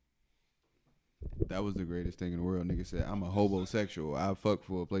That was the greatest thing in the world. Nigga said, I'm a hobosexual. I fuck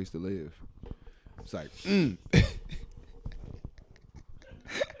for a place to live. It's like,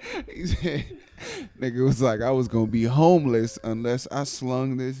 He said, nigga was like, I was going to be homeless unless I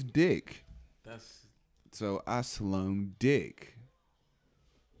slung this dick. So I slung dick.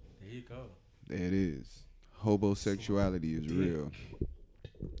 There you go. There it is. Hobosexuality is real.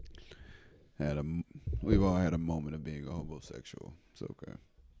 We've all had a moment of being a homosexual. It's okay.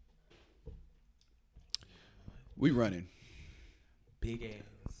 We running. Big ass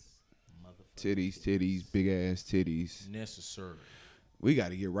motherfucker. Titties, big ass titties. Necessary. We got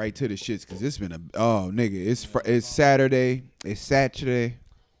to get right to the shits because it's been it's Saturday. It's Saturday.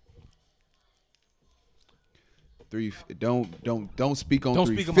 Don't speak on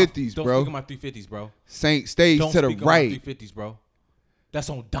 350s, bro. Don't speak on my 350s, bro. Saint stays don't to the speak right. On my 350s, bro. That's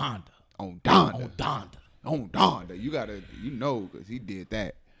on Donda. On Donda. On Donda. You gotta, because he did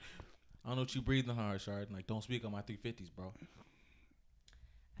that. I don't know what you breathing hard, Shard. Like, don't speak on my 350s, bro.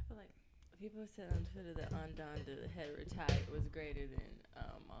 I feel like people said on Twitter that on Donda had retired was greater than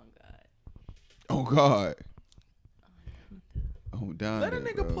On God. Oh God. On Donda. Let a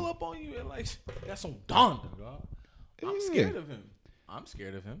nigga pull up on you and like, that's on Donda, dog. I'm scared of him. I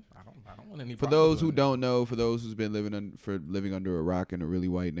don't want any. For those who don't know, for those who's been living under a rock in a really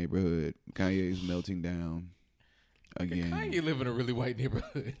white neighborhood, Kanye is melting down again. Kanye live in a really white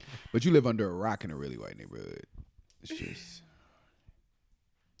neighborhood, but you live under a rock in a really white neighborhood. It's just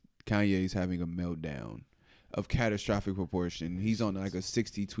Kanye's having a meltdown of catastrophic proportion. He's on like a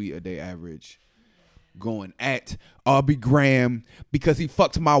 60 tweet a day average, going at Aubrey Graham because he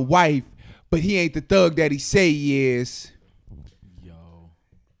fucked my wife, but he ain't the thug that he say he is.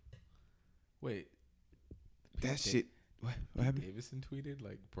 Wait, that shit. What happened? Davidson tweeted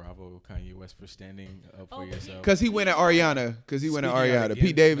like, "Bravo, Kanye West for standing up for yourself." Because he went at Ariana.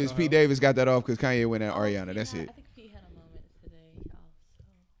 Pete Davis got that off because Kanye went at Ariana. That's it. I think Pete had a moment today also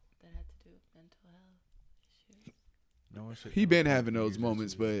that had to do with mental health issues. He been having those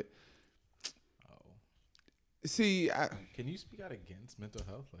moments, but see, can you speak out against mental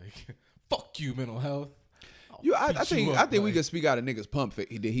health? Like, fuck you, mental health. I think we could speak out of niggas pump.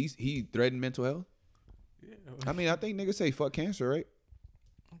 He threatened mental health? Yeah. I mean, I think niggas say fuck cancer, right?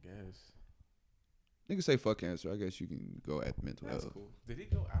 I guess. Niggas say fuck cancer. I guess you can go at mental health. That's cool. Did he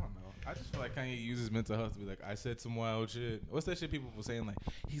go? I don't know. I just feel like Kanye uses mental health to be like, I said some wild shit. What's that shit people were saying? Like,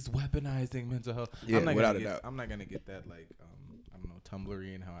 he's weaponizing mental health. Yeah, without a doubt. I'm not going to get that, like, I don't know,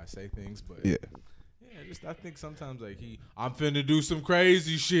 Tumblr-y in how I say things, but. Yeah. I think sometimes like I'm finna do some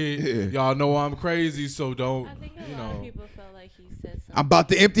crazy shit. Yeah. Y'all know I'm crazy, so don't. I think a lot of people felt like he said something. I'm about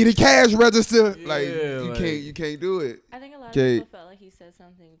to empty the cash register. Yeah, like you can't do it. I think a lot of people felt like he said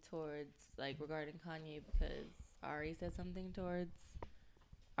something towards like regarding Kanye because Ari said something towards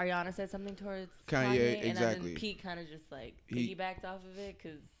Ariana said something towards Kanye exactly. And then Pete kind of just like piggybacked off of it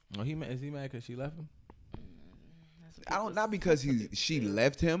because. Oh, is he mad because she left him? Not because she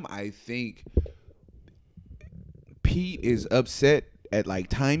left him. I think Pete is upset at like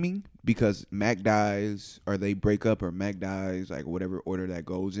timing because Mac dies or they break up or Mac dies, like whatever order that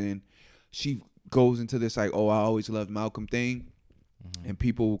goes in. She goes into this like, oh, I always loved Malcolm thing. Mm-hmm. And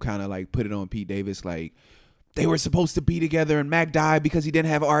people kind of like put it on Pete Davis like they were supposed to be together and Mac died because he didn't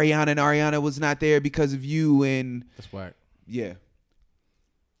have Ariana and Ariana was not there because of you. And that's whack. Yeah.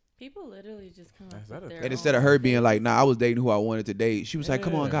 People literally just come up with their and instead of her being like, nah, I was dating who I wanted to date, she was like,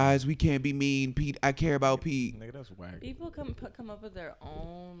 come on, guys, we can't be mean. Pete, I care about Pete. Nigga, that's whack. People come up with their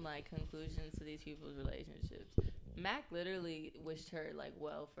own like conclusions to these people's relationships. Mac literally wished her like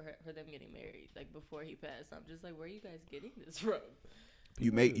well for them getting married like before he passed. I'm just like, where are you guys getting this from?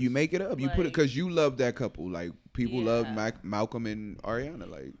 You make it up. You put it because you love that couple. Like people love Malcolm and Ariana.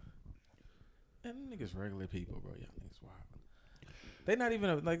 Like, them niggas regular people, bro. Yeah, niggas wild. They not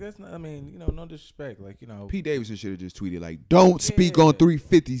even like that's not. I mean, no disrespect. Like Pete Davidson should have just tweeted like, "Don't speak on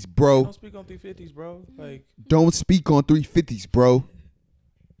 350s, bro. Don't speak on 350s, bro. Like, don't speak on 350s, bro."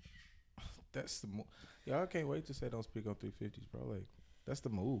 That's the y'all can't wait to say don't speak on 350s, bro. Like, that's the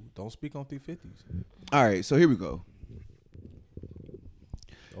move. Don't speak on 350s. All right, so here we go.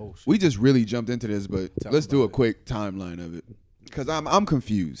 Oh shit. We just really jumped into this, but let's do a quick timeline of it because I'm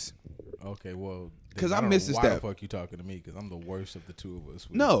confused. Okay, well. Because I missed a step. Why the fuck you talking to me? Because I'm the worst of the two of us.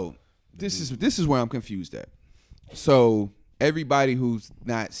 No, this is where I'm confused at. So everybody who's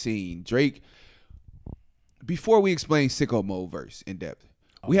not seen Drake, before we explain Sicko Mode verse in depth,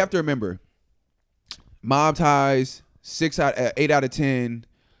 we have to remember Mob Ties 8 out of 10.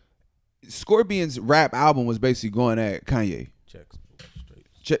 Scorpion's rap album was basically going at Kanye. Checks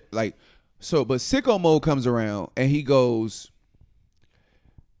straight. But Sicko Mode comes around and he goes,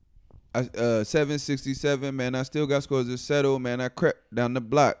 767, man. I still got scores to settle, man. I crept down the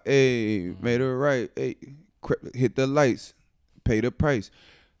block, hey, made her right, hey, hit the lights, pay the price.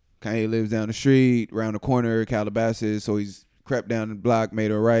 Kanye lives down the street, around the corner, Calabasas, so he's crept down the block,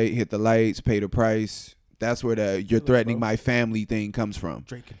 made her right, hit the lights, pay the price. That's where the you're threatening my family thing comes from.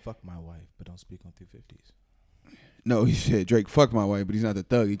 Drake can fuck my wife, but don't speak on 350s. No, he said Drake fucked my wife, but he's not the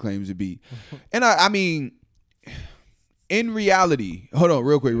thug he claims to be. And I mean, in reality, hold on,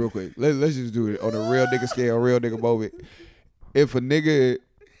 real quick. Let's just do it on a real nigga scale, real nigga moment. If a nigga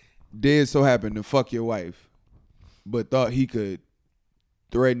did so happen to fuck your wife, but thought he could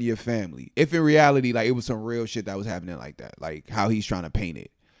threaten your family, if in reality, like, it was some real shit that was happening like that, like how he's trying to paint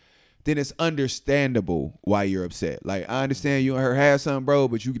it, then it's understandable why you're upset. Like, I understand you and her had something, bro,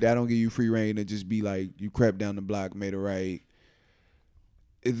 but that don't give you free reign to just be like, you crept down the block, made it right.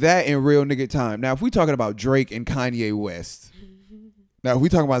 That in real nigga time. Now, if we talking about Drake and Kanye West, now if we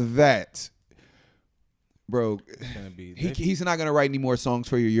talking about that, bro, he's not gonna write any more songs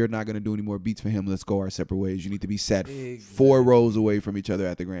for you. You're not gonna do any more beats for him. Let's go our separate ways. You need to be sat 4 rows away from each other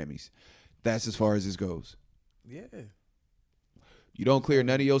at the Grammys. That's as far as this goes. Yeah. You don't clear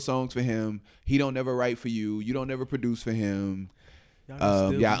none of your songs for him. He don't never write for you. You don't never produce for him.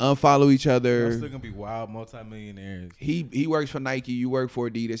 Unfollow each other. Y'all still gonna be wild multimillionaires. He works for Nike. You work for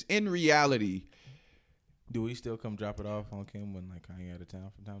Adidas. In reality, do we still come drop it off on Kim when like Kanye out of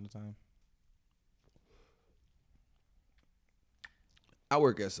town from time to time? I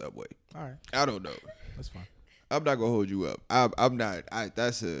work at Subway. All right, I don't know. That's fine. I'm not gonna hold you up. I'm not.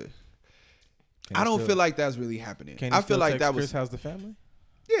 That's a. I don't feel like that's really happening. I feel like that was. Chris, how's the family?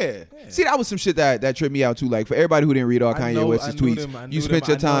 Yeah. See, that was some shit that tripped me out too. Like, for everybody who didn't read all Kanye West's tweets, you spent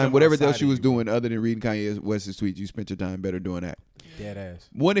your time, whatever else you was doing other than reading Kanye West's tweets, you spent your time better doing that. Dead ass.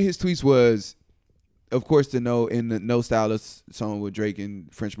 One of his tweets was, of course, in the No Stylist song with Drake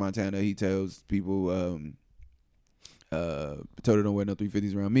and French Montana, he tells people, told her don't wear no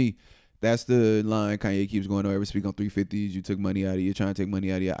 350s around me. That's the line Kanye keeps going, don't ever speak on 350s. You took money out of, you're trying to take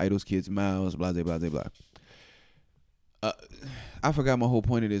money out of your idols, kids' mouths, blah, blah, blah, blah, blah. I forgot my whole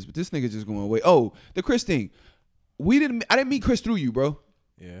point of this, but this nigga just going away. Oh, the Chris thing. I didn't meet Chris through you, bro.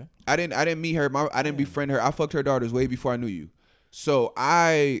 Yeah. I didn't meet her. I didn't befriend her. I fucked her daughters way before I knew you. So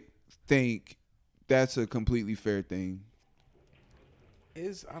I think that's a completely fair thing.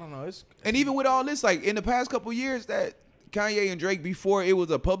 I don't know. And even with all this, like, in the past couple years that Kanye and Drake, before it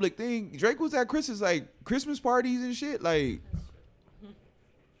was a public thing, Drake was at Chris's like Christmas parties and shit. Like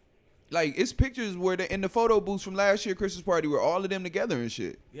it's pictures where in the photo booths from last year Christmas party where all of them together and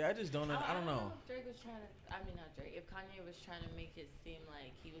shit. Yeah, I just don't know. I don't know. If Drake was trying to, not Drake. If Kanye was trying to make it seem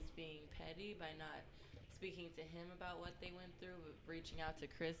like he was being petty by not speaking to him about what they went through, but reaching out to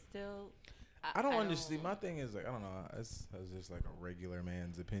Chris still. I don't understand. My thing is like, I don't know. It's just like a regular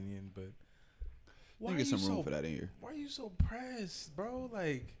man's opinion, but why get some room for that in here? Why are you so pressed, bro?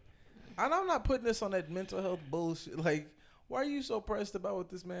 Like, and I'm not putting this on that mental health bullshit. Like, why are you so pressed about what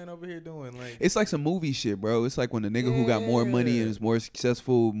this man over here doing? Like, it's like some movie shit, bro. It's like when the nigga who got more money and is more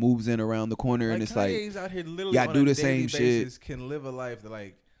successful moves in around the corner, and it's Kanye's like, out here literally on do a the daily same basis, shit. Can live a life that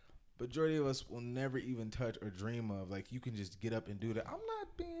like majority of us will never even touch or dream of. Like, you can just get up and do that. I'm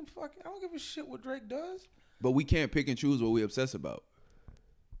not being fucking. I don't give a shit what Drake does. But we can't pick and choose what we obsess about.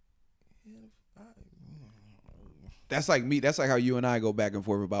 That's like me. That's like how you and I go back and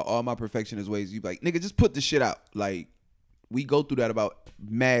forth about all my perfectionist ways. You be like, nigga, just put the shit out. Like, we go through that about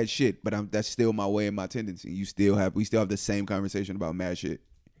mad shit, but that's still my way and my tendency. We still have the same conversation about mad shit.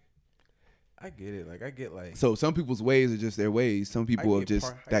 I get it. Like, I get like. So some people's ways are just their ways. Some people are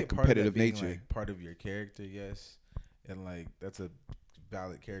just that competitive nature. Like part of your character, yes, and like that's a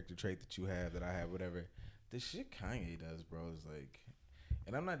valid character trait that you have that I have. Whatever. The shit Kanye does, bro, is like,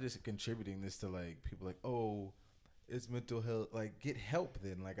 and I'm not just contributing this to like people like, oh, it's mental health. Like, get help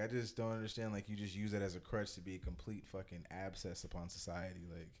then. Like, I just don't understand. Like, you just use that as a crutch to be a complete fucking abscess upon society.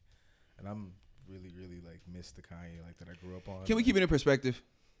 Like, and I'm really, really like miss the Kanye like that I grew up on. Can we keep it in perspective?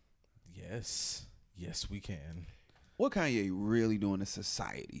 Yes, we can. What Kanye really doing to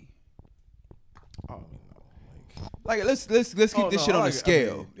society? Oh, I mean, no. Like let's keep this shit on a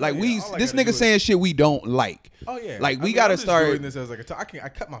scale. This nigga saying shit we don't like. Oh yeah. Like we gotta start doing this as like I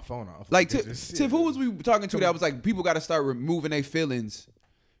cut my phone off. Like Tiff, who was we talking to that was like people gotta start removing their feelings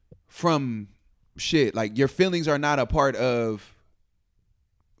from shit. Like your feelings are not a part of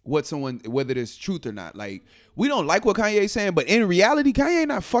whether it's truth or not. Like we don't like what Kanye's saying, but in reality, Kanye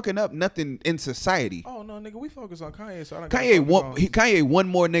not fucking up nothing in society. Oh no, nigga, we focus on Kanye. So I don't. Kanye one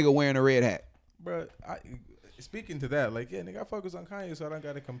more nigga wearing a red hat. Bro, speaking to that, like, yeah, nigga, I focus on Kanye, so I don't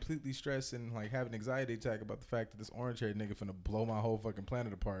gotta completely stress and like have an anxiety attack about the fact that this orange haired nigga finna blow my whole fucking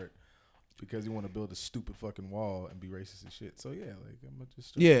planet apart because you want to build a stupid fucking wall and be racist and shit. So yeah, like I'm gonna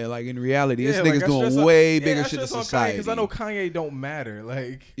just Yeah, like in reality, this like, nigga's I doing stress way on, bigger I shit to stress on society. Because I know Kanye don't matter.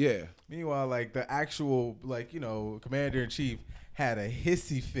 Like Yeah. meanwhile, like the actual like commander in chief had a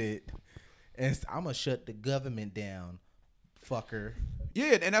hissy fit, and I'm gonna shut the government down, fucker.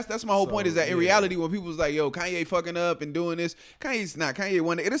 Yeah, and that's my whole point is that in reality, when people was like, yo, Kanye fucking up and doing this, Kanye's not. Kanye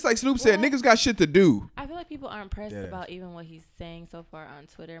one. It's like Snoop said, niggas got shit to do. I feel like people aren't pressed about even what he's saying so far on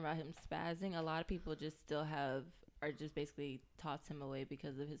Twitter about him spazzing. A lot of people just still are just basically tossed him away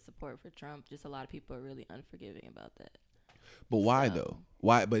because of his support for Trump. Just a lot of people are really unforgiving about that. But why though?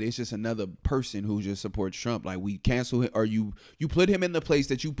 Why? But it's just another person who just supports Trump. Like we cancel him, or you put him in the place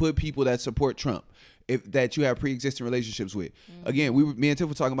that you put people that support Trump, that you have pre-existing relationships with. Again, me and Tiff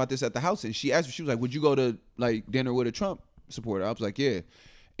were talking about this at the house, and she asked me, she was like, "Would you go to like dinner with a Trump supporter?" I was like, "Yeah."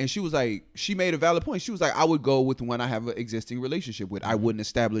 And she was like, she made a valid point. She was like, "I would go with one I have an existing relationship with. I wouldn't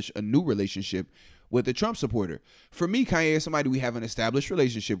establish a new relationship with a Trump supporter." For me, Kanye is somebody we have an established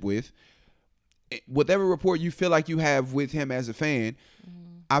relationship with. Whatever rapport you feel like you have with him as a fan,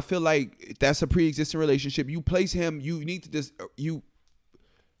 I feel like that's a pre-existing relationship. You place him, you need to just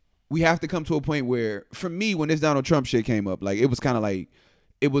we have to come to a point where, for me, when this Donald Trump shit came up, like it was kind of like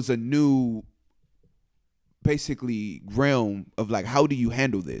it was a new basically realm of like, how do you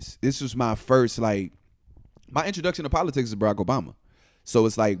handle this? This was my first, like, my introduction to politics is Barack Obama. So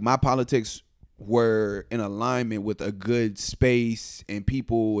it's like my politics were in alignment with a good space and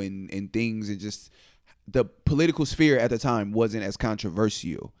people and things, and just the political sphere at the time wasn't as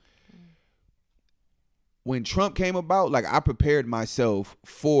controversial. When Trump came about, like I prepared myself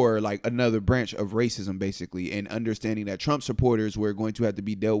for like another branch of racism, basically, and understanding that Trump supporters were going to have to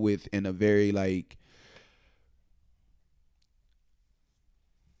be dealt with in a very like,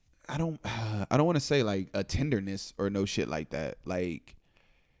 I don't want to say like a tenderness or no shit like that. Like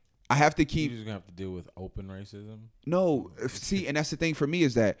I have to keep. You're just gonna have to deal with open racism. No, see, and that's the thing for me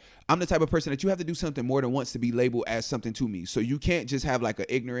is that I'm the type of person that you have to do something more than once to be labeled as something to me. So you can't just have like an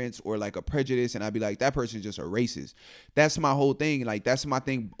ignorance or like a prejudice, and I'd be like, that person's just a racist. That's my whole thing. Like that's my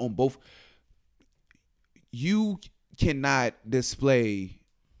thing on both. You cannot display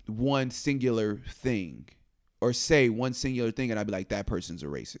one singular thing or say one singular thing, and I'd be like, that person's a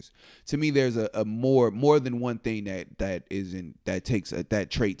racist. To me, there's a more than one thing that takes that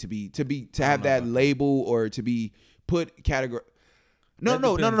trait to have that label or to be put category. No.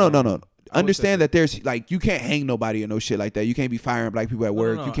 Understand that there's like, you can't hang nobody or no shit like that. You can't be firing black people at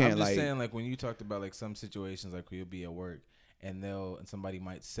work. You can't, I'm just like saying, like when you talked about like some situations, like where you'll be at work and somebody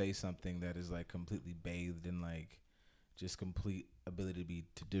might say something that is like completely bathed in like just complete ability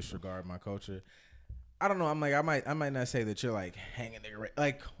to disregard my culture. I don't know. I'm like, I might not say that you're like hanging there.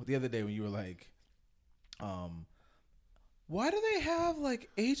 Like the other day when you were like, why do they have like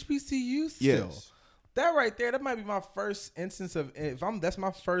HBCUs still? Yes. That right there, that might be my first instance of, that's my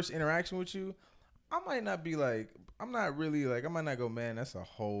first interaction with you, I might not be like, I'm not really like, I might not go, man, that's a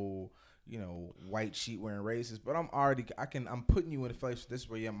whole, white sheet wearing racist, but I'm putting you in a place, this is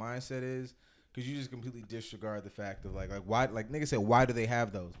where your mindset is, because you just completely disregard the fact of like why, like nigga said, why do they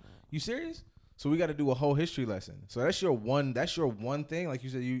have those? You serious? So we got to do a whole history lesson. So that's your one thing. Like you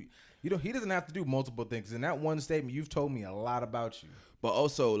said, he doesn't have to do multiple things. In that one statement, you've told me a lot about you. But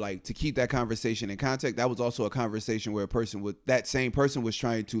also, like, to keep that conversation in context, that was also a conversation where that same person was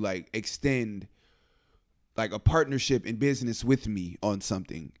trying to like extend like a partnership in business with me on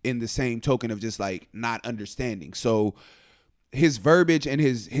something, in the same token of just like not understanding. So his verbiage and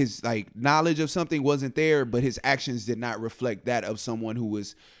his like knowledge of something wasn't there, but his actions did not reflect that of someone who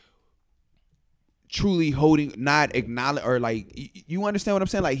was truly not acknowledge, or like, you understand what I'm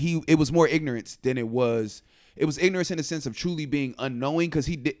saying? Like it was more ignorance than it was ignorance in the sense of truly being unknowing, because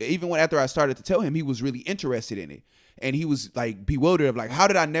even after I started to tell him, he was really interested in it, and he was like bewildered of like, how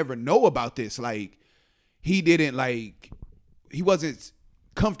did I never know about this? Like he wasn't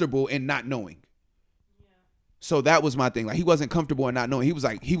comfortable in not knowing. Yeah. So that was my thing. Like he wasn't comfortable in not knowing. He was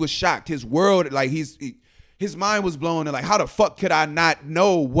like, he was shocked. His world, like his mind was blown, and like, how the fuck could I not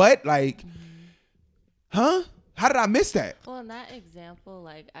know what? Like, huh? How did I miss that? Well, in that example,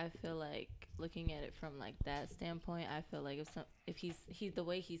 like I feel like looking at it from like that standpoint, I feel like if he's the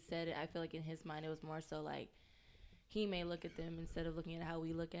way he said it, I feel like in his mind it was more so like he may look at them instead of looking at how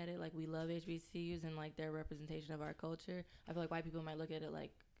we look at it, like we love HBCUs and like their representation of our culture. I feel like white people might look at it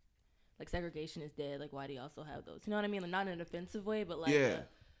like segregation is dead. Like why do you also have those? You know what I mean? Like, not in an offensive way, but like,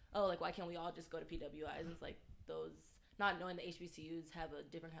 like why can't we all just go to PWIs? And it's like those. not knowing that HBCUs have a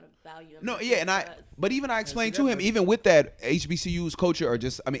different kind of value. No, yeah, and but even I explained to him, that's even with that, HBCUs culture are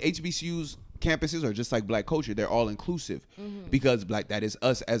just, HBCUs campuses are just like black culture. They're all inclusive because like that is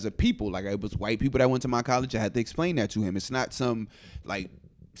us as a people. Like it was white people that went to my college. I had to explain that to him. It's not some like,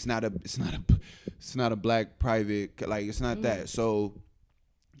 it's not a black private, like it's not that. So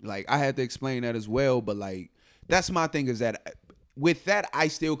like I had to explain that as well. But like, that's my thing is that with that, I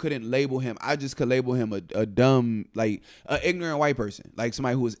still couldn't label him. I just could label him a dumb, like an ignorant white person, like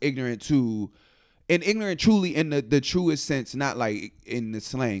somebody who is ignorant truly in the truest sense, not like in the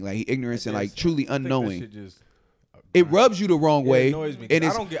slang, like ignorance and like truly unknowing. It rubs you the wrong way, annoys me, and I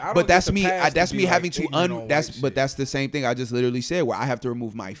it's. don't get But that's the me. pass to That's be, me like, having to ignorant on That's. white But shit. that's the same thing I just literally said, where I have to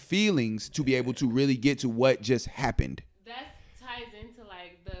remove my feelings to be able to really get to what just happened. That ties into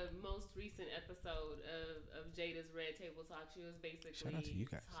like the most recent episode of Jada's Red Table Talk. She was basically Shout out to you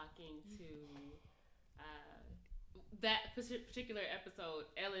guys. talking to that particular episode.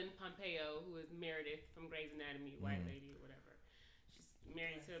 Ellen Pompeo, who is Meredith from Grey's Anatomy, white lady or whatever. She's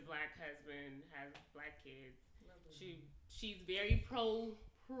married to a black husband, has black kids. She's very pro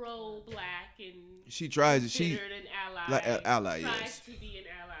black and She tries. considered an ally. like ally, tries yes. to be an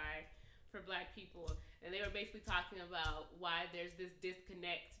ally for black people. And they were basically talking about why there's this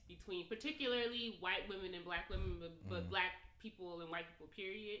disconnect between particularly white women and black women, but black people and white people,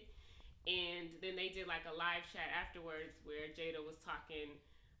 period. And then they did like a live chat afterwards where Jada was talking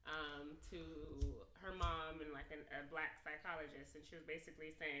to her mom and like a black psychologist. And she was basically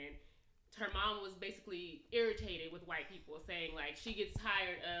saying her mom was basically irritated with white people, saying like she gets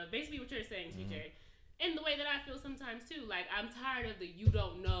tired of basically what you're saying, TJ. And the way that I feel sometimes too, like I'm tired of the you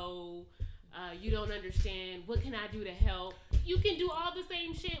don't know, you don't understand. What can I do to help? You can do all the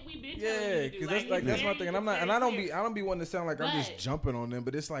same shit we've been telling you to do. Because that's my thing, and I don't be wanting to sound like I'm just But- jumping on them,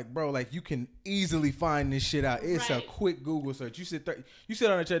 but it's like, bro, like you can easily find this shit out. It's a Right. quick Google search. You sit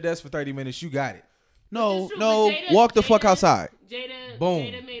on your desk for 30 minutes, you got it. No, It's true, no, but Jada- walk the fuck Jada- outside. Boom.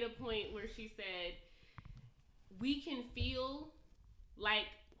 Jada made a point where she said, we can feel like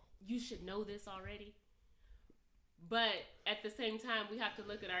you should know this already. But at the same time, we have to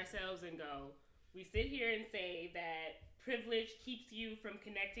look at ourselves and go, we sit here and say that privilege keeps you from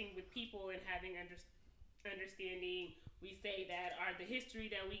connecting with people and having understanding. We say that the history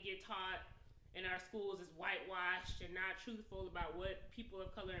that we get taught in our schools is whitewashed and not truthful about what people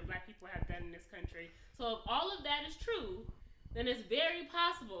of color and black people have done in this country. So if all of that is true, then it's very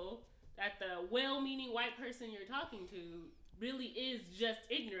possible that the well-meaning white person you're talking to really is just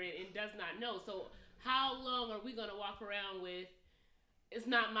ignorant and does not know. So how long are we going to walk around with, it's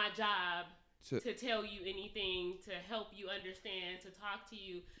not my job to tell you anything, to help you understand, to talk to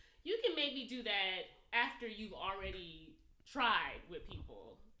you? You can maybe do that after you've already tried with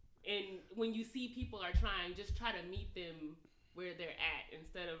people. And when you see people are trying, just try to meet them where they're at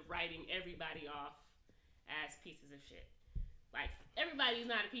instead of writing everybody off as pieces of shit. Like, everybody's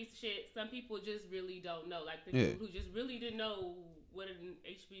not a piece of shit. Some people just really don't know. Like the dude who just really didn't know what an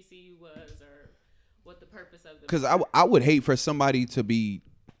HBCU was or what the purpose of the. Because I would hate for somebody to be.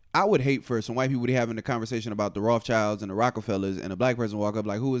 I would hate for some white people to be having a conversation about the Rothschilds and the Rockefellers, and a black person walk up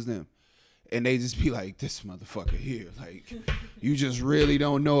like, "Who is them?" And they just be like, "This motherfucker here, like, you just really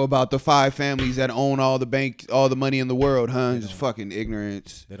don't know about the 5 families that own all the money in the world, huh? Just fucking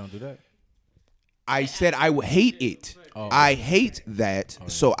ignorance." They don't do that. I said I would hate it. Oh. I hate that,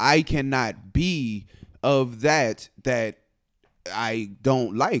 so I cannot be of that I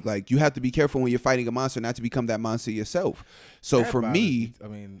don't like. Like, you have to be careful when you're fighting a monster not to become that monster yourself. So That for bothers me, I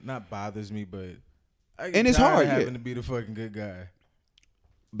mean, not bothers me, but I get And it's tired hard, of having yeah. to be the fucking good guy.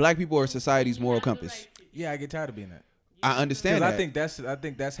 black people are society's moral compass. Yeah, I get tired of being that. I understand that. I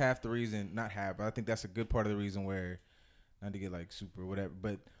think that's half the reason, not half, but I think that's a good part of the reason where, not to get like super whatever,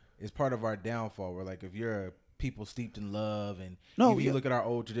 but it's part of our downfall. Where like if you're a people steeped in love, and if you look at our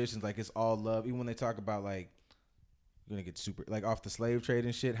old traditions, like it's all love. Even when they talk about like, you're gonna get super like off the slave trade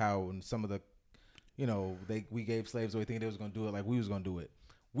and shit, how when some of the, we gave slaves away thinking they was gonna do it like we was gonna do it.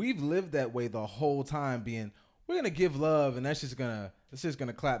 We've lived that way the whole time, being we're gonna give love and that's just gonna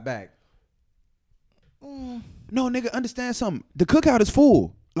clap back. No, nigga, understand something. The cookout is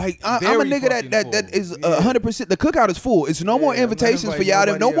full. Like I'm a Very nigga fucking that full. is 100%. The cookout is full. It's no more Yeah, I'm not invitations for inviting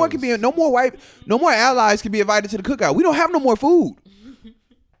y'all. No nobody more no more allies can be invited to the cookout. We don't have no more food.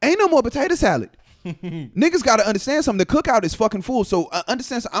 Ain't no more potato salad. Niggas got to understand something. The cookout is fucking full. So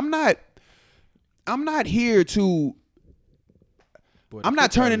understand. I'm not here to. Boy, I'm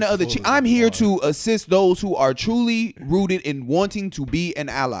not turning the other cheek. I'm here to assist those who are truly rooted in wanting to be an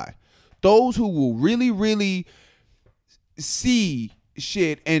ally. Those who will really, really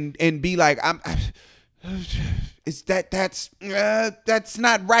it's that's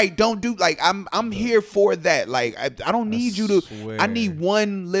not right. Don't do like I'm here for that. Like I don't need you to. I need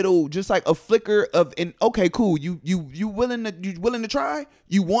one little, just like a flicker of an okay, cool. You willing to try?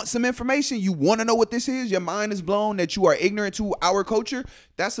 You want some information? You want to know what this is? Your mind is blown that you are ignorant to our culture.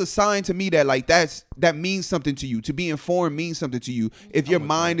 That's a sign to me that like that means something to you. To be informed means something to you. If your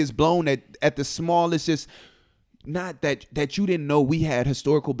mind is blown at the smallest, just not that you didn't know we had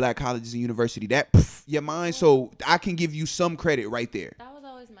historical black colleges and university. That your mind. So I can give you some credit right there. That was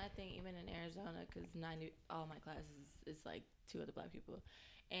always my thing, even in Arizona, because all my classes is like 2 other black people,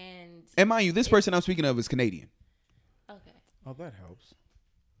 and mind you, this person I'm speaking of is Canadian. Okay. Oh, that helps.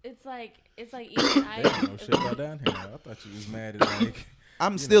 It's like even They don't know shit about down here. I thought you was mad at like.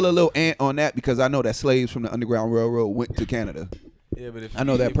 I'm still a little ant on that because I know that slaves from the Underground Railroad went to Canada. Yeah, but if I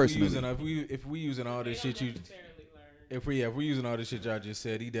know that personally. If we using all this shit you, if we using all this shit y'all just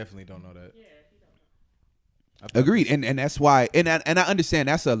said, he definitely don't know that. Yeah, he don't know. Agreed, and that's why, and I understand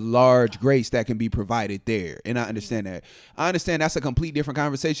that's a large grace that can be provided there, and I understand that. I understand that's a complete different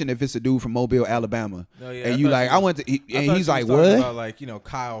conversation if it's a dude from Mobile, Alabama, and you like, I went to, and he's like, what? About like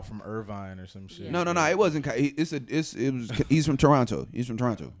Kyle from Irvine or some shit. No, it wasn't. He's from Toronto. He's from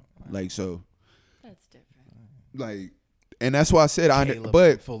Toronto, like so. That's different. Like, and that's why I said Caleb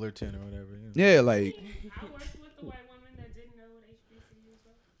but Fullerton or whatever. Yeah, like. I worked with the white woman that didn't know what HBCU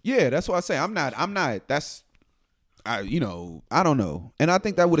was. Yeah, that's why I say I'm not. That's. I don't know, and I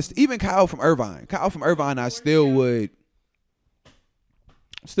think that would have even Kyle from Irvine. I still would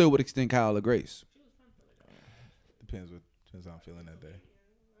extend Kyle a grace. Depends how I'm feeling that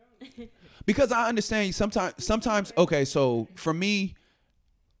day. Because I understand sometimes. Okay, so for me,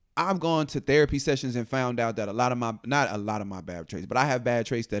 I've gone to therapy sessions and found out that not a lot of my bad traits, but I have bad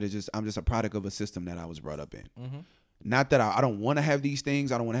traits that I'm just a product of a system that I was brought up in. Mm-hmm. Not that I don't want to have these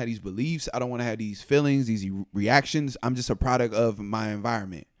things. I don't want to have these beliefs. I don't want to have these feelings, these reactions. I'm just a product of my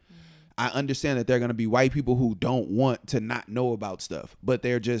environment. I understand that there are going to be white people who don't want to not know about stuff, but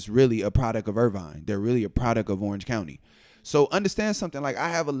they're just really a product of Irvine. They're really a product of Orange County. So understand something, like I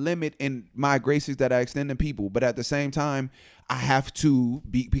have a limit in my graces that I extend to people, but at the same time, I have to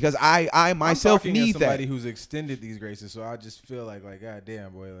be, because I myself need that. Somebody who's extended these graces, so I just feel like God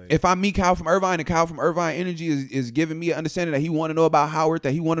damn, boy. Like, if I meet Kyle from Irvine and Kyle from Irvine energy is giving me an understanding that he want to know about Howard,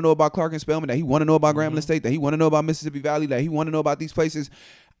 that he want to know about Clark and Spelman, that he want to know about Grambling State, that he want to know about Mississippi Valley, that he want to know about these places,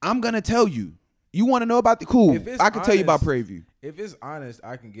 I'm gonna tell you. You want to know about the cool? I can tell you about Prairie View. If it's honest,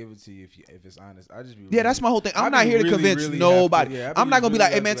 I can give it to you. If it's honest, I just be that's my whole thing. I'm not here to convince nobody. I'm not gonna be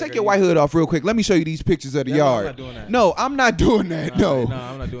like, hey man, take your white hood off real quick. Let me show you these pictures of the yard. No, I'm not doing that. No,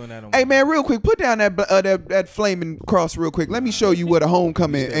 I'm not doing that. Hey man, real quick, put down that flaming cross real quick. Let me show you what a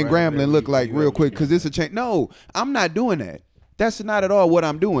homecoming and Grambling look like real quick, because it's a change. No, I'm not doing that. That's not at all what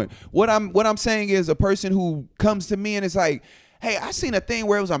I'm doing. What I'm saying is a person who comes to me and it's like, hey, I seen a thing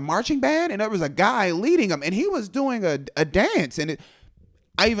where it was a marching band and there was a guy leading them and he was doing a dance. And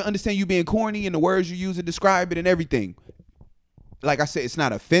I even understand you being corny and the words you use to describe it and everything. Like I said, it's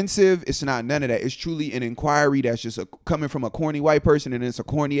not offensive. It's not none of that. It's truly an inquiry that's just coming from a corny white person, and it's a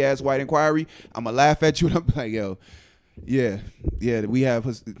corny ass white inquiry. I'm going to laugh at you and I'm like, yo, yeah, we have.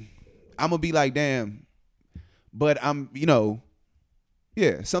 I'm going to be like, damn. But I'm,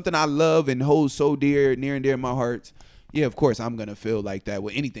 something I love and hold so near and dear in my heart. Yeah, of course, I'm going to feel like that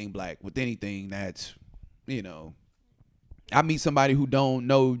with anything black, with anything that's, I meet somebody who don't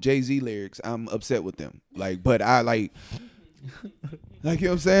know Jay-Z lyrics, I'm upset with them. Like, but I like, you know what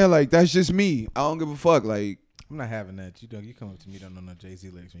I'm saying? Like, that's just me. I don't give a fuck. Like, I'm not having that. You come up to me, don't know no Jay-Z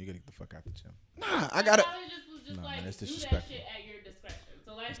lyrics, when you got to get the fuck out the gym. Nah, I got to. No, man, it's do that disrespectful. shit at your discretion.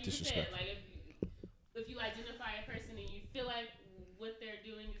 So like It's you said, disrespectful. like if you identify a person and you feel like what they're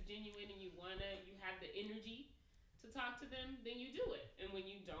doing is genuine and you have the energy to talk to them, then you do it. And when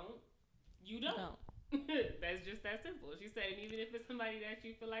you don't, you don't. That's just that simple. She said, and even if it's somebody that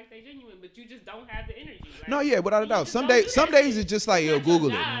you feel like they're genuine, but you just don't have the energy. Like, No, yeah, without a doubt. Some days it's just like, yo, it's not your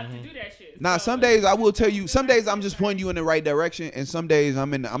Google it. job to do that shit. Nah, So, some days I will tell you. Some days I'm just pointing you in the right direction, and some days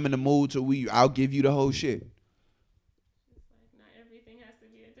I'm in the mood to I'll give you the whole shit. It's like not everything has to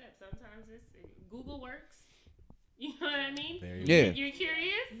be in depth. Sometimes Google works. You know what I mean? Yeah. You're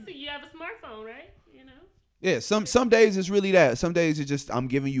curious. You have a smartphone, right? Yeah, some days it's really that. Some days it's just I'm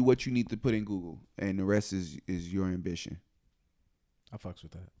giving you what you need to put in Google, and the rest is your ambition. I fucks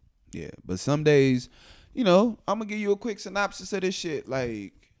with that. Yeah, but some days, I'm gonna give you a quick synopsis of this shit.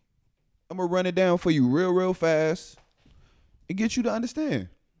 Like, I'm gonna run it down for you real fast and get you to understand.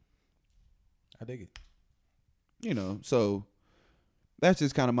 I dig it. So that's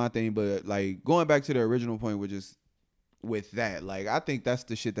just kind of my thing. But like going back to the original point, which is with that. Like, I think that's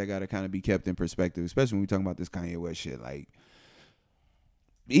the shit that got to kind of be kept in perspective, especially when we talking about this Kanye West shit. Like,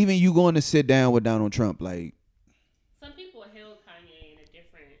 even you going to sit down with Donald Trump, like, Some people held Kanye in a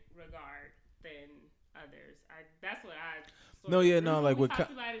different regard than others. That's what I. No, yeah, no, remember like we with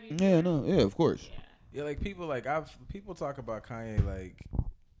talked about it before? yeah, no, yeah, of course. Yeah. Yeah, like people talk about Kanye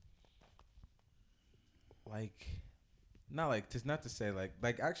like not like just not to say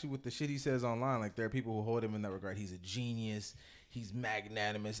like actually with the shit he says online, like there are people who hold him in that regard. He's a genius. He's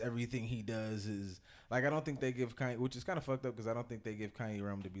magnanimous. Everything he does is like I don't think they give Kanye, which is kind of fucked up because I don't think they give Kanye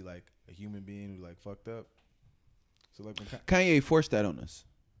room to be like a human being who like fucked up. So like when Kanye forced that on us.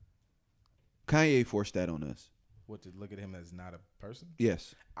 Kanye forced that on us. what to look at him as not a person.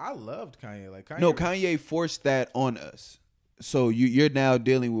 Yes. I loved Kanye. Like Kanye. No, Kanye forced that on us. So you're now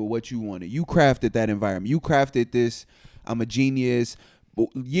dealing with what you wanted. You crafted that environment. You crafted this. I'm a genius.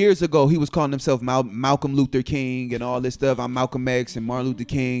 Years ago, he was calling himself Malcolm Luther King and all this stuff. I'm Malcolm X and Martin Luther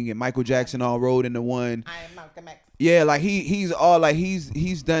King and Michael Jackson all rolled into one. I am Malcolm X. Yeah, like he's all like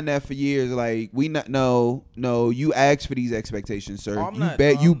he's done that for years. Like we not no you asked for these expectations, sir. Oh, I'm you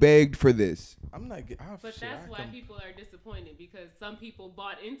not- you begged for this. I'm not. But that's why people are disappointed because some people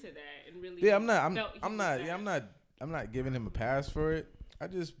bought into that and really. Yeah, I'm felt not. he I'm was not. that. Yeah, I'm not giving him a pass for it. I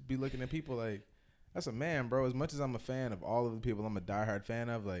just be looking at people like, that's a man, bro. As much as I'm a fan of all of the people I'm a diehard fan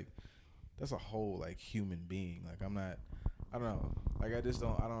of, like, that's a whole like human being. Like, I'm not. I don't know. Like, I just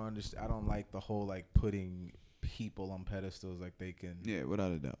don't. I don't understand. I don't like the whole like putting people on pedestals like they can. Yeah,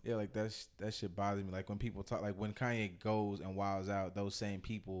 without a doubt. Yeah, like that shit bothers me. Like when people talk, like when Kanye goes and wilds out, those same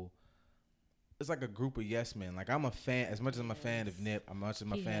people. It's like a group of yes men. Like I'm a fan, as much as I'm a fan of Nip, I'm much as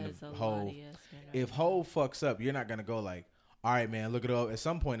I'm a fan of Hov. If Hov fucks up, you're not gonna go like, all right, man, look it up. At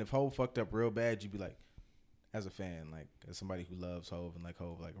some point, if Hov fucked up real bad, you'd be like, as a fan, like as somebody who loves Hov and like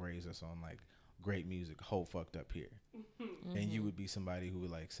Hov like raised us on like great music, Hov fucked up here, and you would be somebody who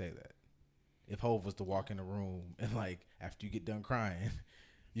would like say that. If Hov was to walk in the room and like after you get done crying,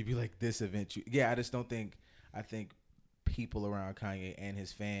 you'd be like, this event. I just don't think. I think people around Kanye and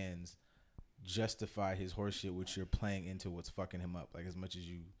his fans justify his horseshit, which you're playing into what's fucking him up. Like as much as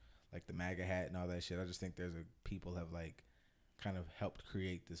you like the MAGA hat and all that shit, I just think people have like kind of helped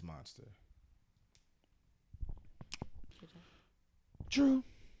create this monster. True.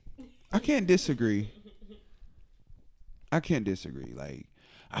 I can't disagree. Like,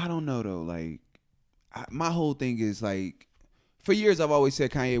 I don't know though. Like, my whole thing is like, for years I've always said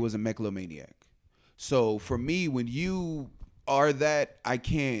Kanye was a megalomaniac. So for me, when you are that, I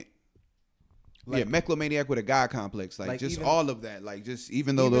can't. Like, megalomaniac with a God complex, like just even, all of that, like just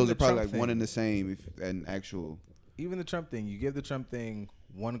even though even those the are probably Trump like one thing. and the same, if an actual. Even the Trump thing, you give the Trump thing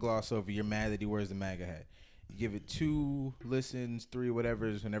one gloss over, you're mad that he wears the MAGA hat. You give it 2 listens, 3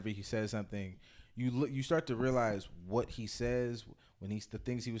 whatever's, whenever he says something, you start to realize what he says when the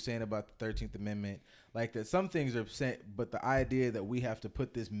things he was saying about the 13th Amendment, like that some things are saying, but the idea that we have to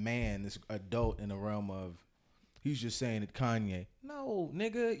put this man, this adult, in the realm of he's just saying it, Kanye. No,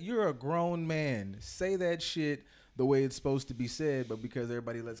 nigga, you're a grown man. Say that shit the way it's supposed to be said, but because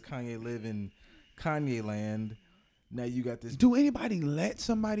everybody lets Kanye live in Kanye land, now you got this. Do anybody let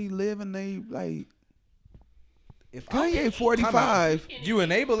somebody live and they like? If Kanye 45. you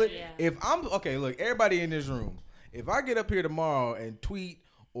enable it. Yeah. If I'm okay, look, everybody in this room. If I get up here tomorrow and tweet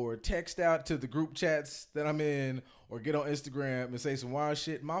or text out to the group chats that I'm in, or get on Instagram and say some wild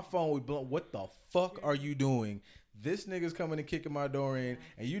shit, my phone would blow. What the fuck are you doing? This nigga's coming and kicking my door in,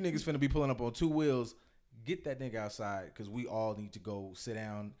 and you niggas finna be pulling up on 2 wheels. Get that nigga outside, because we all need to go sit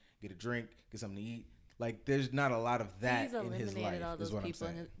down, get a drink, get something to eat. Like, there's not a lot of that He's in his life. eliminated all Is those what I'm people,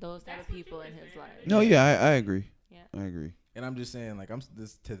 saying. those type of people in his life. No, yeah, I agree. Yeah. I agree. And I'm just saying, like, I'm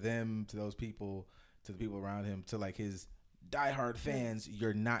this to them, to those people, to the people around him, to like his diehard fans.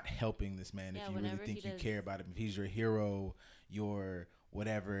 You're not helping this man Yeah, if you really whenever think he you does- care about him. If he's your hero, your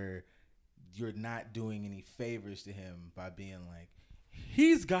whatever, you're not doing any favors to him by being like,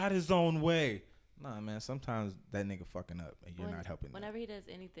 he's got his own way. Nah, man. Sometimes that nigga fucking up, and you're not helping. Whenever he does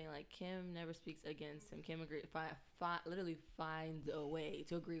anything, like Kim never speaks against him. Kim literally finds a way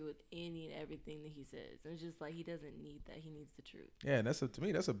to agree with any and everything that he says. And it's just like he doesn't need that. He needs the truth. Yeah, and to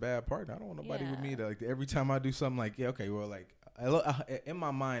me, that's a bad partner. I don't want nobody with me Yeah. that like every time I do something like, yeah, okay, well, like in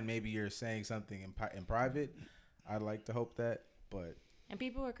my mind, maybe you're saying something in private. I'd like to hope that, but And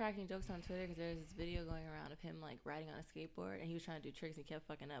people were cracking jokes on Twitter because there's this video going around of him like riding on a skateboard and he was trying to do tricks and kept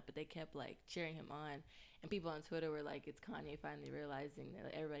fucking up, but they kept like cheering him on. And people on Twitter were like, it's Kanye finally realizing that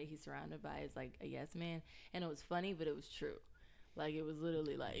like, everybody he's surrounded by is like a yes man. And it was funny, but it was true. Like it was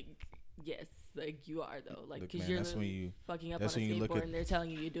literally like Yes, like you are though. Like, Look, because man, you're that's when literally you- fucking up on a that's when you look skateboard at- and they're telling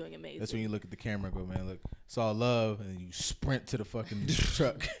you you're doing amazing. That's when you look at the camera and go, man, look, it's all love, and then you sprint to the fucking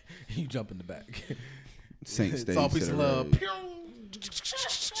truck and you jump in the back. Saint It's stays all to peace the and love. road.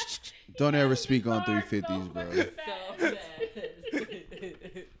 Don't ever speak on Hard, 350s, so bro. fucking So fast.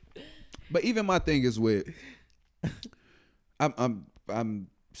 bad. But even my thing is with, I'm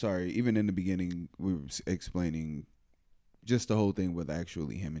sorry. Even in the beginning, we were explaining just the whole thing with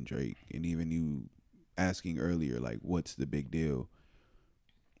actually him and Drake, and even you asking earlier, like, what's the big deal?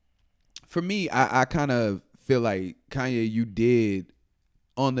 For me, I kind of feel like Kanye, you did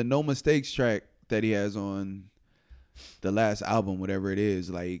on the No Mistakes track that he has on the last album, whatever it is.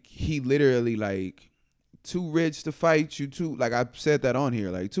 Like, he literally like, too rich to fight you, too, like I said that on here,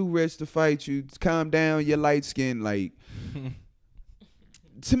 like, too rich to fight you, calm down, you're light skinned. Like,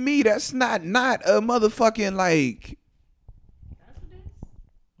 to me, that's not a motherfucking, like,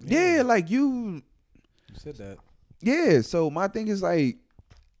 yeah, like You said that. yeah. So my thing is like,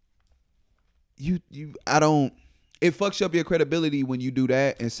 I don't. It fucks up your credibility when you do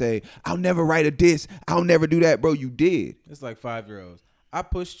that and say, I'll never write a diss, I'll never do that, bro. You did. It's like 5-year-olds. I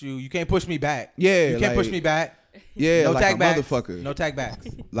pushed you. You can't push me back. Yeah, You can't push like- me back. Yeah, No like tag a backs. motherfucker. No tag backs.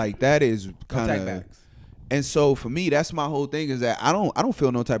 Like, that is No kind tag of. backs. And so for me, that's my whole thing, is that I don't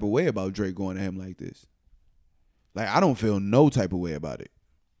feel no type of way about Drake going to him like this. Like, I don't feel no type of way about it.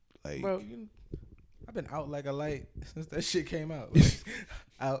 Like, Bro, I've been out like a light since that shit came out. Like,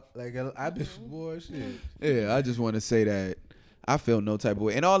 out like I've been boy shit. yeah, I just want to say that I feel no type of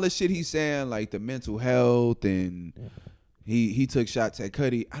way. And all the shit he's saying, like the mental health, and he took shots at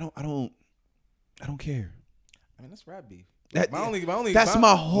Cudi. I don't care. I mean, that's rap beef. That- that's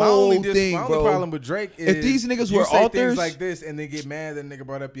my whole thing, My bro. only problem with Drake is If these niggas you were say authors- things like this and they get mad that nigga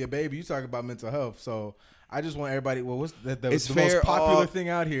brought up your baby. You talk about mental health, so I just want everybody. Well, what's the It's most fair popular off- thing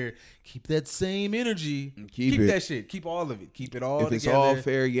out here? Keep that same energy. Keep it. that shit. Keep all of it. Keep it all If together. it's all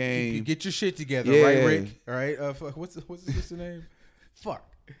fair Keep- game, get your shit together, Yeah. right, Rick? All right. What's his sister name? Fuck.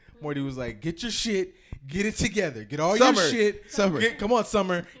 Morty was like, get your shit, get it together, get all Summer. your shit. Summer. Come on,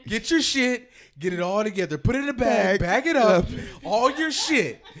 Summer, get your shit, get it all together, put it in a bag it up, all your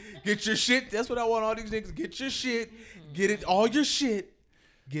shit, get your shit. That's what I want all these niggas. Get your shit, get it, all your shit,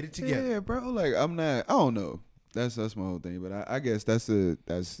 get it together. yeah, bro. Like, I don't know. That's my whole thing. But I guess that's a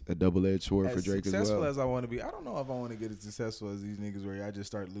double-edged sword for As Drake as successful well. as I want to be, I don't know if I want to get as successful as these niggas where I just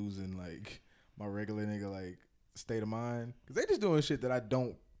start losing like my regular nigga like state of mind, because they just doing shit that I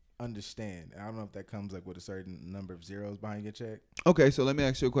don't understand. I don't know if that comes like with a certain number of zeros behind your check. Okay, so let me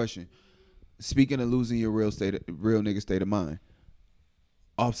ask you a question. Speaking of losing your real nigga state of mind,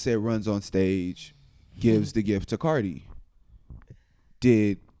 Offset runs on stage, gives the gift to Cardi.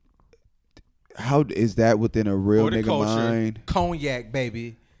 How is that within a real nigga mind? Cognac,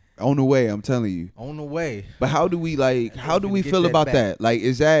 baby, On the way, I'm telling you. on the way. But how do we how do we Get feel that about back. that? Like,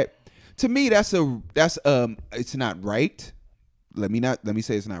 is that, to me, that's it's not right. Let me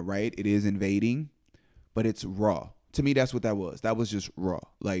say it's not right. It is invading, but it's raw. To me, that's what that was. That was just raw.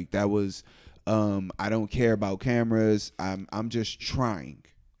 Like, that was I don't care about cameras. I'm just trying.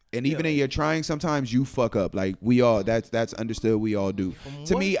 And even in your trying, sometimes you fuck up. Like, we all, that's understood. We all do.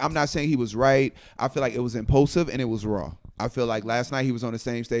 To me, I'm not saying he was right. I feel like it was impulsive and it was raw. I feel like last night he was on the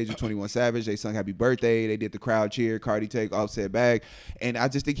same stage with 21 Savage. They sung Happy Birthday. They did the crowd cheer. Cardi take Offset back. And I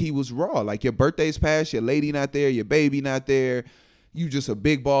just think he was raw. Like, your birthday's passed. Your lady not there. Your baby not there. You just a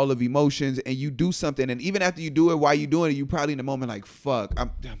big ball of emotions, and you do something. And even after you do it, while you doing it, you probably in the moment like, fuck,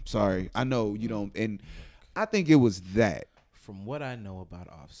 I'm sorry. I know you don't. And I think it was that. From what I know about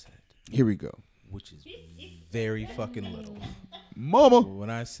Offset, Here we go. which is very fucking little. Mama. When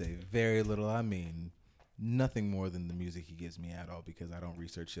I say very little, I mean nothing more than the music he gives me at all, because I don't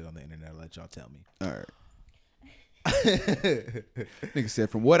research shit on the internet. I'll let y'all tell me. All right. Nigga said,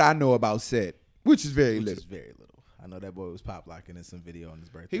 from what I know about Set, which is very Which little. is very little. I know that boy was pop locking in some video on his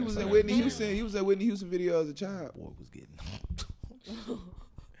birthday. He was I in saw Whitney that Houston. video. He was in Whitney Houston video as a child. Boy was getting.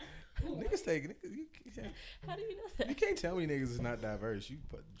 Niggas taking it. How do you know You that? can't tell me niggas is not diverse. You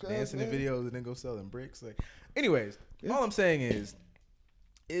put dancing in videos and then go selling bricks. Like, anyways, all I'm saying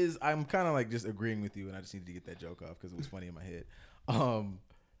is I'm kind of like just agreeing with you, and I just needed to get that joke off because it was funny in my head.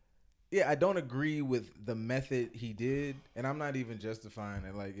 Yeah, I don't agree with the method he did, and I'm not even justifying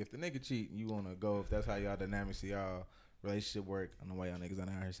it. Like, if the nigga cheat and you want to go, if that's how y'all dynamics of y'all relationship work, I don't know why y'all niggas out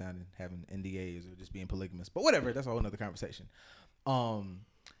here sounding having NDAs or just being polygamous, but whatever. That's a whole nother conversation.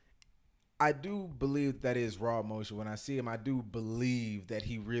 I do believe that is raw emotion. When I see him, I do believe that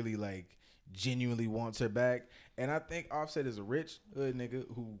he really like genuinely wants her back. And I think Offset is a rich hood nigga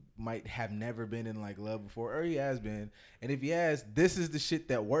who might have never been in like love before, or he has been. And if he has, this is the shit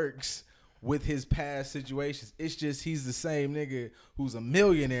that works with his past situations. It's just he's the same nigga who's a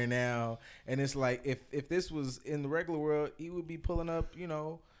millionaire now, and it's like if this was in the regular world, he would be pulling up, you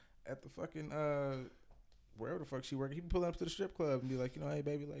know, at the fucking wherever the fuck she working. He'd be pulling up to the strip club and be like, you know, hey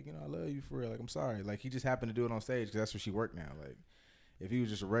baby, like, you know, I love you for real. Like, I'm sorry. Like, he just happened to do it on stage because that's where she worked now. Like, if he was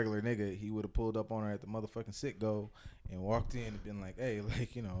just a regular nigga, he would have pulled up on her at the motherfucking Sit-Go and walked in and been like, hey,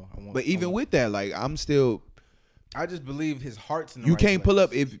 like, you know, I want. But even with that, like, I'm still. I just believe his heart's in the You right can't pull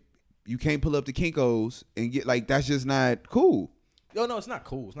up place. if you can't pull up to Kinko's and get like that's just not cool. Yo, no, it's not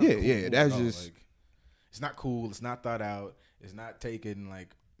cool. It's not Yeah, a cool yeah, move that's at all. just- like, it's not cool. It's not thought out. It's not taking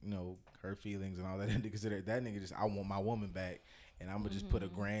like, you know, her feelings and all that into consideration. That nigga just, I want my woman back, and I'm gonna just put a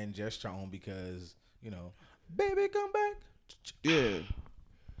grand gesture on because, you know, baby, come back. Yeah.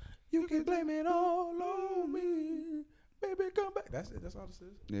 You can blame it all on me. Baby, come back. That's it. That's all this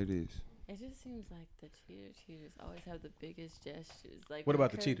is. It is. It just seems like the cheaters always have the biggest gestures. Like What when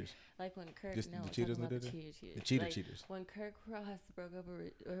about the Kirk- cheaters? Like when Kirk, Just no, the I'm cheaters talking about that the did it? cheaters. The cheater Like, cheaters. When Kirk Ross broke up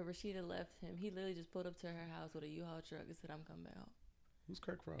or Rashida left him, he literally just pulled up to her house with a U-Haul truck and said, "I'm coming out." Who's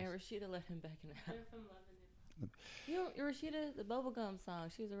Kirk Frost? And Rashida let him back in the house. They're from Loving It. You know Rashida, the Bubblegum song.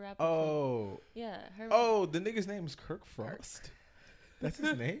 She was a rapper. Oh, Yeah, her. oh, the nigga's name is Kirk Frost. That's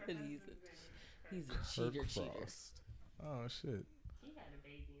his name. He's a Kirk cheater. Frost. Oh shit. He had a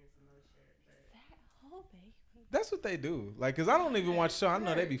baby and some other shit. But That whole baby. That's what they do. Like, cause I don't even watch show. I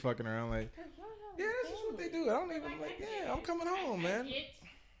know they be fucking around. Like, yeah, that's just what they do. I don't even like. Yeah, I'm coming home, man.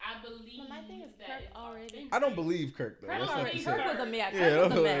 I believe But my thing is, that Kirk it's already- authentic. I don't believe Kirk though. Kirk That's not already, the Kirk same. was a mess. Yeah, Kirk was I a don't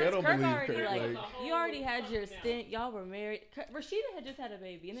mess. believe Kirk Kirk, already like- you already had your Fucking stint. Y'all were married. Rashida had just had a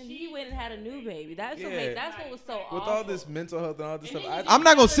baby, and then he She went and had a new baby. That's what Yeah. made. That's what was so With awful. all this mental health and all this And stuff, then I, I'm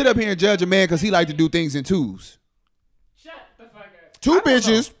not gonna sit up here and judge a man because he like to do things in twos. Shut the fuck up. Two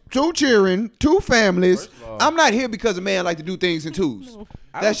bitches, two cheering, two families. First of all- I'm not here because a man like to do things in twos.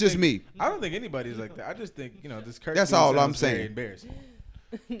 I That's don't just think- me. I don't think anybody's like that. I just think, you know, this Kirk. That's dude all I'm sounds very saying. Embarrassing.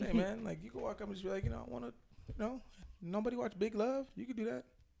 Hey man, like, you can walk up and just be like, you know, I want to, you know, nobody watch Big Love. You can do that.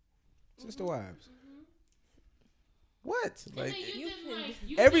 Sister Wives. What? And Like, then you you just, can- like,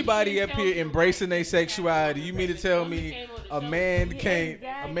 you everybody didn't up tell here me embracing their why sexuality. You mean to tell woman me came on the a show. man Yeah, can't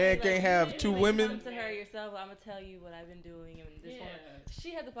exactly. a man Like, can't you have didn't two really women? Come to her yourself. I'm gonna tell you what I've been doing, and this Yeah. one,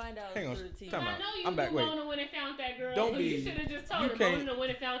 she had to find out Hang on, through the TV. time I out. know you I'm back, knew wait. Mona when it found that girl. Don't so be- You should have just told you her can't- Mona when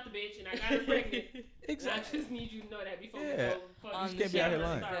it found the bitch, and I got her pregnant. Exactly. I just need you to know that before Yeah. we go. fucking On You can't be out here shower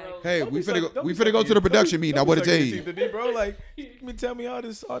lying. star road. Hey, Don't we be finna suck- go. don't We be finna go sucking to the your- production don't be- meeting. I don't be want to tell sucking your you. teeth to me, bro. Like, you mean tell me all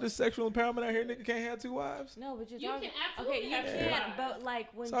this sexual empowerment out here, nigga can't have two wives? No, but you're You talking. can absolutely Okay, you have can't. two But like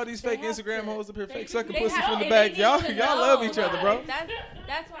when It's all these they fake have Instagram to- hoes up here, they fake just- sucking They pussy have- from the they back. need Y'all to love know, each other, bro. like,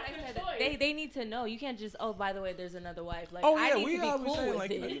 That's why I It's a said choice. that they need to know. You can't just by the way, there's another wife. Like Oh I yeah, need we to be always cool saying with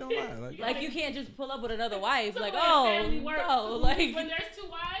like, it. you know, you don't lie. Like, Like you can't just pull up with another wife. It's the Like way oh family works. no, like When there's two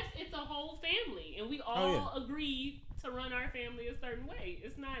wives, it's a whole family, and we all agreed to run our family a certain way.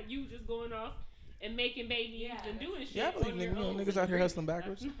 It's not you just going off and making babies and doing shit. Yeah, I believe on your own niggas out here free. hustling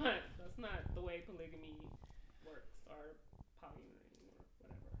backwards. That's not the way polygamy works, or polyamory, or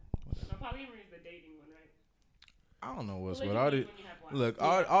whatever. No, polyamory is the dating one, right? I don't know what's what. Polygamy All is these, when you have wives.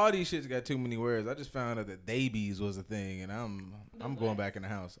 look, all these shits got too many words. I just found out that "babies" was a thing, and I'm going back in the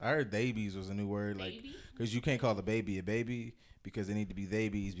house. I heard "babies" was a new word, like, Baby? because you can't call a baby a baby because they need to be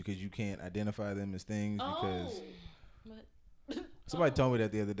babies because you can't identify them as things because Oh, But somebody told me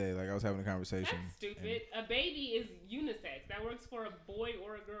that the other day. Like, I was having a conversation. that's stupid. A baby is unisex. That works for a boy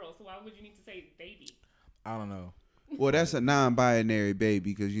or a girl. So why would you need to say baby? I don't know. Well, that's a non-binary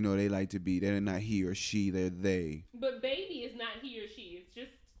baby because you know they like to be. They're not he or she. They're they. But baby is not he or she. It's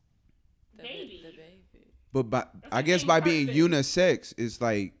just baby. The baby. But by, That's I the guess same by being person. unisex, it's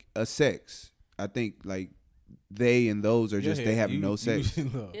like a sex. I think like they and those are just they have no sex.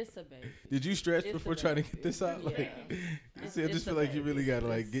 Look, It's a baby. did you stretch It's before a trying to baby. get this out? Like, Yeah. see, I It's just a feel like you baby. really gotta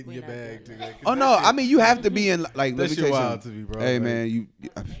like It's- get in we're your not bag. doing To, that. like, 'cause Oh that no, shit- I mean you have to be in like. that Let me shit tell you wild something. to me, bro. Hey Like, man, you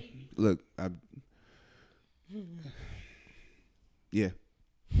look. Yeah,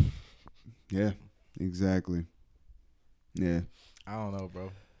 yeah, exactly. Yeah, I don't know,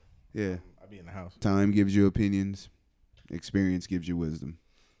 bro. yeah. I be in the house. Time gives you opinions. Experience gives you wisdom.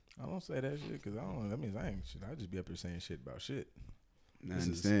 I don't say that shit because I don't know. That means I ain't shit. I just be up here saying shit about shit. I This is-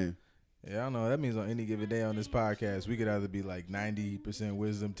 understand. Yeah, I don't know. That means on any given day on this podcast, we could either be like 90%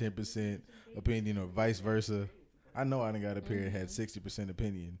 wisdom, 10% opinion, or vice versa. I know I done got up here and had 60%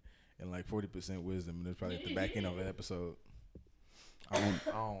 opinion and like 40% wisdom, and it's probably at the back end of the episode. I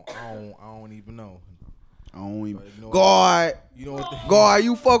don't even know. I don't even. But you know what- God, You know what? God,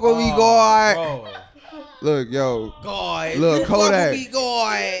 you fuck with me, God. Bro, Look, yo. God, Look, you fuck with Kodak. me,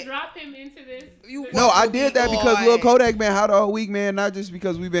 God. Drop him into this. No, I did that because Lil Kodak been hot all week, man. Not just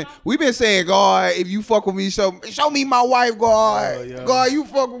because we've been saying, God, if you fuck with me, show me my wife, God. Oh, yo. God, you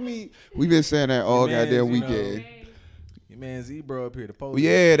fuck with me. We've been saying that all Your mans, goddamn you know. weekend. Your man Z-Bro up here to post. Well,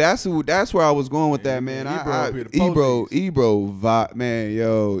 yeah, that's where I was going with Yeah, that, man. Ebro up here to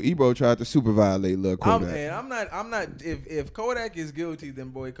Ebro tried to super violate Lil Kodak. I'm not. If Kodak is guilty, then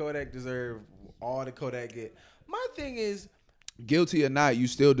boy, Kodak deserve all the Kodak get. My thing is, Guilty or not, you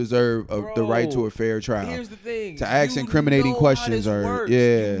still deserve the right to a fair trial. here's the thing: To ask you incriminating know questions how this or- works.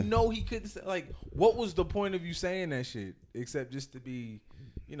 yeah. You know he couldn't say, like. What was the point of you saying that shit except just to be,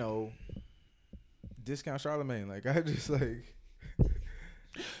 discount Charlemagne? Like I just like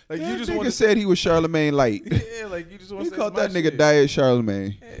you just nigga want to said he was Charlemagne light. yeah, like you just want He to say called some that my nigga shit. Diet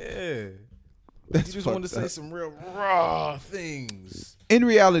Charlemagne. Yeah. That's You just want to fucked say up. some real raw things. In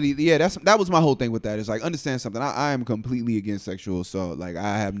reality, yeah, that was my whole thing with that. Is like, understand something. I am completely against sexual assault. Like,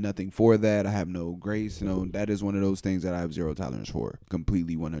 I have nothing for that. I have no grace. That is one of those things that I have zero tolerance for.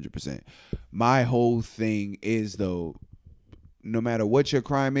 Completely, 100%. My whole thing is, though, no matter what your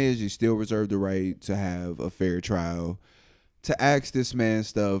crime is, you still reserve the right to have a fair trial. To ask this man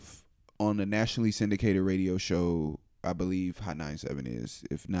stuff on a nationally syndicated radio show, I believe Hot 97 is,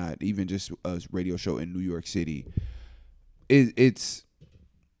 if not even just a radio show in New York City, it's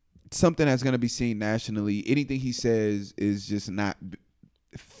something that's going to be seen nationally. Anything he says is just not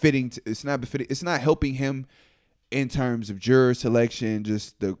fitting. It's not befitting. It's not helping him in terms of juror selection,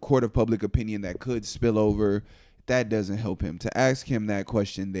 just the court of public opinion that could spill over. That doesn't help him. To ask him that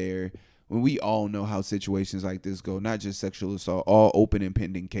question there, when we all know how situations like this go, not just sexual assault, all open and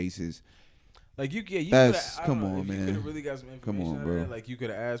pending cases. Like you That's- coulda- I come don't know, on, if you man. could have really got some information Come on, out bro. of that, like you could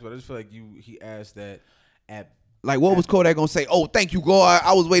have asked, but I just feel like he asked that at Like, what was Kodak gonna say? Oh, thank you, God.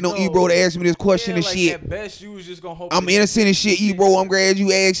 I was waiting on No. Ebro to ask me this question yeah, and like shit. At best, you was just gonna hope I'm that- innocent and shit, Ebro. I'm glad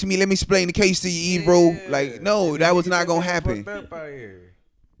you asked me. Let me explain the case to you, Ebro. Yeah. Like, no, And that then was niggas not gonna got happen. fucked up out here.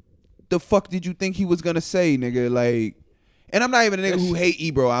 The fuck did you think he was gonna say, nigga? Like, and I'm not even a nigga who hate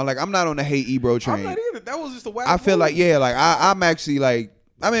Ebro. I'm not on the hate Ebro I'm train. not either. That was just a wild. I feel like, move. yeah, like I'm actually like,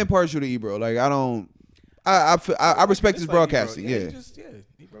 I'm impartial to Ebro. Like, I respect his It's like broadcasting. Ebro. Yeah.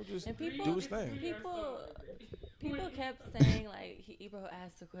 Ebro just And do people, his thing. people kept saying like Ebro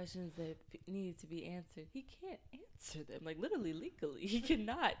asked the questions that needed to be answered. He can't answer them, like literally legally. He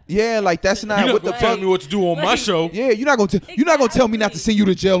cannot. Yeah, like that's not what the fuck. what to do on my show. Yeah, you're not gonna tell me not to send you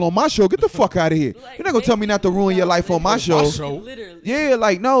to jail on my show. Get the fuck out of here. Like, You're not gonna tell me not to ruin your life on my show. Literally. Yeah,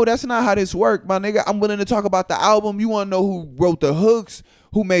 like no, that's not how this work, my nigga. I'm willing to talk about the album. You want to know who wrote the hooks,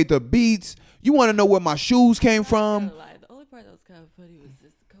 who made the beats. You want to know where my shoes came from. The only part that was kind of funny was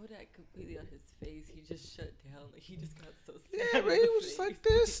just Kodak completely on his face. He just shut down. Like he just got so sad. Yeah, but he was just like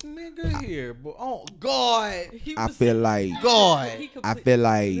this nigga here. But oh God, I feel like God. I feel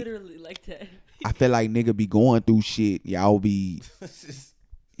like literally like that. I feel like nigga be going through shit. Y'all be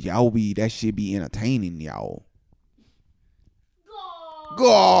that shit be entertaining y'all.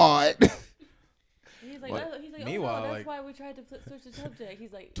 God. He's like, What? he's like, Meanwhile, oh no, that's like- why we tried to switch the subject.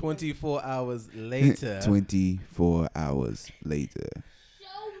 He's like, 24 hours later. 24 hours later.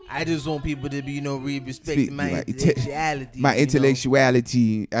 I just want people to be, Speak, respecting my like, intellectuality. My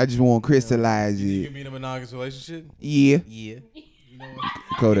intellectuality, I just want to crystallize You it. can be in a monogamous relationship? Yeah, Yeah. You know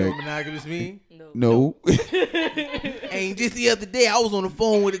what Kodak. monogamous mean? no. No. Ain't just the other day I was on the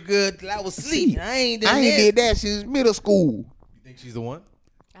phone with a girl till I was asleep. I ain't done I ain't did that since middle school. You think she's the one?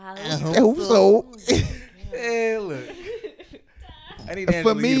 I I hope so. Yeah, look. I need For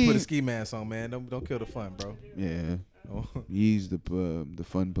Angela Yee to me- put a ski mask on, man. Don't kill the fun, bro. Yeah, Oh. he's the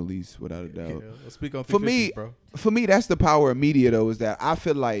fun police without a Yeah, doubt. let's speak on For me, 350s, bro. For me, that's the power of media, though, is that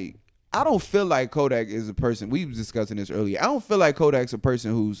I don't feel like Kodak is a person. We was discussing this earlier. I don't feel like Kodak's a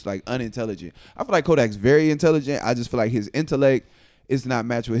person who's like unintelligent. I feel like Kodak's very intelligent. I just feel like his intellect is not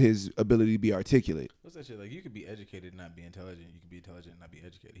matched with his ability to be articulate. What's that shit? Like, you could be educated and not be intelligent. You can be intelligent and not be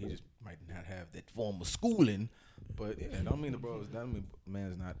educated. He just might not have that form of schooling. But yeah, don't mean the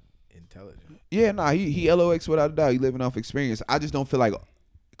man's not intelligent. Yeah, nah, he LOX without a doubt. He living off experience. I just don't feel like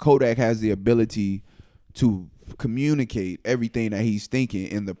Kodak has the ability to communicate everything that he's thinking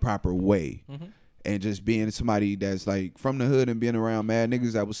in the proper way. Mm-hmm. And just being somebody that's like from the hood and being around mad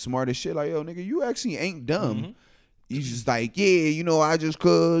niggas that was smart as shit. Like, yo, nigga, you actually ain't dumb. Mm-hmm. He's just like, yeah, I just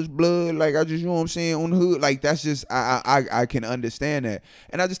cuz blood, like I just, you know what I'm saying, on the hood. Like that's just I can understand that.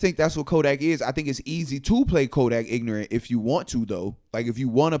 And I just think that's what Kodak is. I think it's easy to play Kodak ignorant if you want to, though. Like if you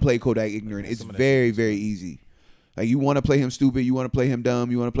want to play Kodak ignorant, it's very, very easy. Like you want to play him stupid, you want to play him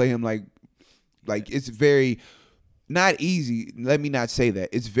dumb, you want to play him like it's very not easy. Let me not say that.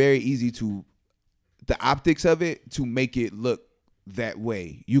 It's very easy to the optics of it to make it look that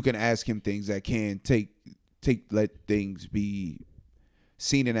way. You can ask him things that can let things be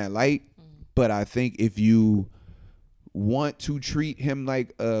seen in that light. But I think if you want to treat him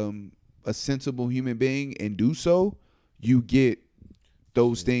like a sensible human being and do so, you get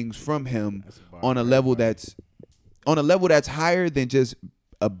those things from him on a level that's higher than just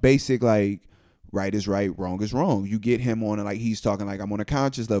a basic like right is right, wrong is wrong. You get him on like he's talking like I'm on a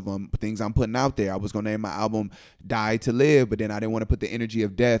conscious level, things I'm putting out there. I was gonna name my album Die to Live, but then I didn't want to put the energy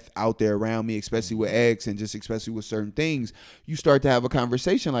of death out there around me, especially with X and just especially with certain things. You start to have a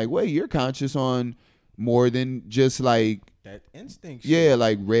conversation like, wait, you're conscious on more than just like that instinct. Yeah,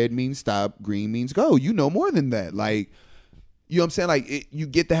 like red means stop, green means go. You know more than that. Like, you know what I'm saying? Like, you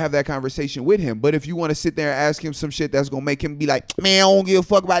get to have that conversation with him. But if you want to sit there and ask him some shit that's going to make him be like, man, I don't give a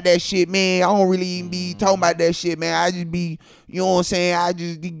fuck about that shit, man. I don't really even be talking about that shit, man. I just be, you know what I'm saying? I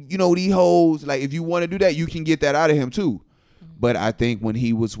just, you know, these hoes. Like, if you want to do that, you can get that out of him, too. But I think when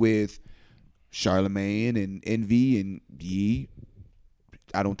he was with Charlemagne and Envy and Yee,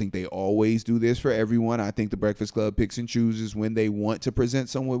 I don't think they always do this for everyone. I think the Breakfast Club picks and chooses when they want to present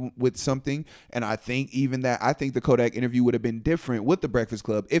someone with something. And I think I think the Kodak interview would have been different with the Breakfast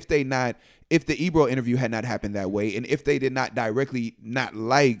Club if the Ebro interview had not happened that way. And if they did not directly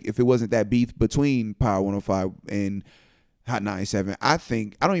if it wasn't that beef between Power 105 and Hot 97, I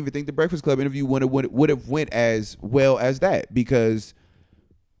don't even think the Breakfast Club interview would have went as well as that, because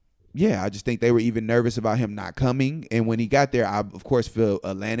I just think they were even nervous about him not coming. And when he got there, I, of course, feel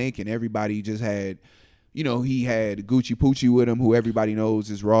Atlantic and everybody just had, you know, he had Gucci Poochie with him, who everybody knows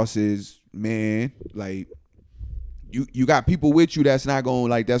is Ross's man. Like, you got people with you that's going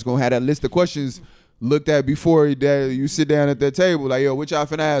to have that list of questions looked at before you sit down at that table. Like, yo, what y'all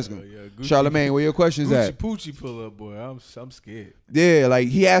finna ask him? Charlemagne, where your questions Gucci at? Poochie pull up, boy. I'm scared. Yeah, like,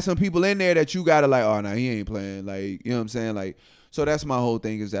 he had some people in there that you got to like, oh, no, he ain't playing. Like, you know what I'm saying? Like, so that's my whole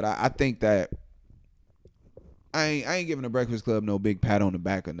thing, is that I think that I ain't giving the Breakfast Club no big pat on the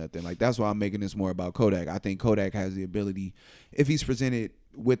back or nothing. Like, that's why I'm making this more about Kodak. I think Kodak has the ability, if he's presented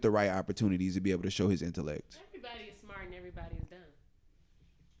with the right opportunities, to be able to show his intellect. Everybody is smart and everybody is dumb.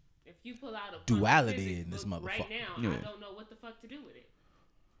 If you pull out a duality in this book motherfucker. right now, I don't know what the fuck to do with it.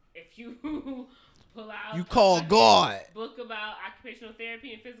 If you pull out you call God book about occupational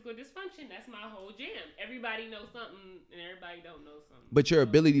therapy and physical dysfunction, that's my whole jam. Everybody knows something and everybody don't know something. But your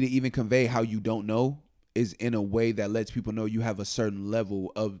ability to even convey how you don't know is in a way that lets people know you have a certain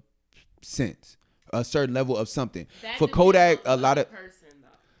level of sense, a certain level of something. That For Kodak, a lot of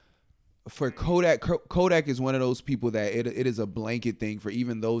for Kodak is one of those people that it is a blanket thing for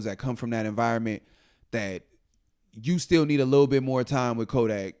even those that come from that environment, that you still need a little bit more time with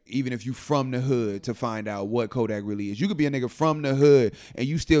Kodak, even if you from the hood, to find out what Kodak really is. You could be a nigga from the hood and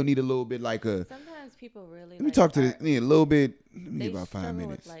you still need a little bit like a. Sometimes people really. Let me talk to a little bit. They about 5 struggle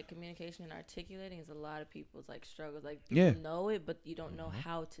minutes. with like communication and articulating. Is a lot of people's like struggles. Like, people know it, but you don't know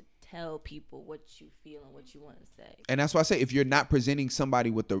how to tell people what you feel and what you want to say. And that's why I say, if you're not presenting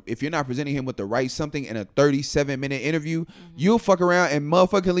if you're not presenting him with the right something in a 37-minute interview, you'll fuck around and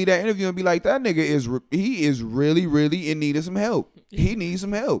motherfucking leave that interview and be like, that nigga is really, really in need of some help. He needs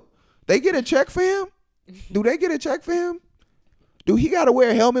some help. They get a check for him? Do they get a check for him? Do he got to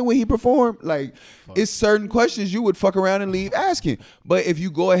wear a helmet when he perform? Like, it's certain questions you would fuck around and leave asking. But if you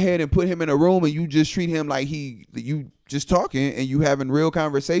go ahead and put him in a room and you just treat him like you just talking and you having real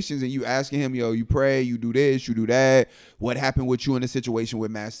conversations and you asking him, yo, you pray, you do this, you do that. What happened with you in the situation with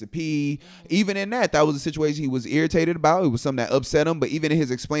Master P? Even in that was a situation he was irritated about. It was something that upset him. But even in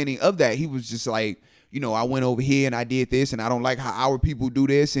his explaining of that, he was just like, you know, I went over here and I did this and I don't like how our people do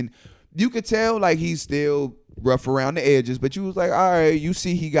this. And you could tell like he's still rough around the edges, but you was like, all right, you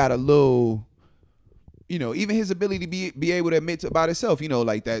see he got a little, you know, even his ability to be able to admit about himself, you know,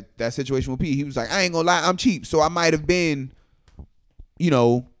 like that situation with P, he was like, I ain't gonna lie, I'm cheap, so I might have been, you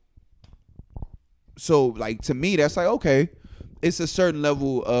know, so like to me that's like, okay, it's a certain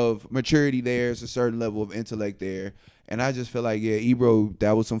level of maturity there, it's a certain level of intellect there, and I just feel like, yeah, Ebro,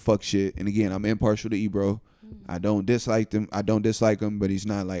 that was some fuck shit. And again, I'm impartial to Ebro. I don't dislike him, but he's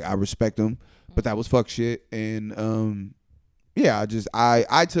not like, I respect him. But that was fuck shit. And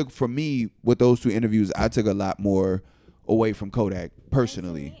I took, from me, with those two interviews, I took a lot more away from Kodak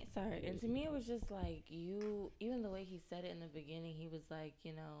personally. And to me it was just like, even the way he said it in the beginning, he was like,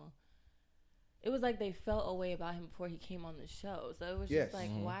 you know, it was like they felt a way about him before he came on the show. So it was just like,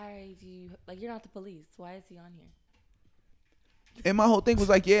 why do you, like, you're not the police, why is he on here? And my whole thing was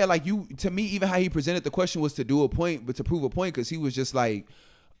like, yeah, like to me, even how he presented the question was to do a point, but to prove a point, because he was just like,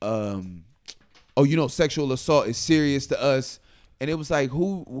 oh, you know, sexual assault is serious to us, And it was like,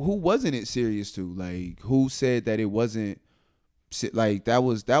 who wasn't it serious to? Like, who said that it wasn't? Like, that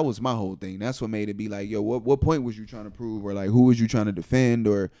was my whole thing. That's what made it be like, yo, what point was you trying to prove, or like, who was you trying to defend,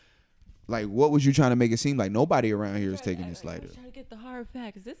 or like, what was you trying to make it seem like? Nobody around here is taking this lighter. I'm trying to get the hard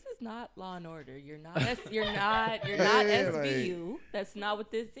facts. This is not Law and Order. You're not SVU. That's not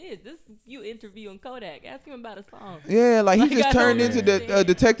what this is. This is you interviewing Kodak. Ask him about a song. Yeah, like he Like, just I turned don't into the understand.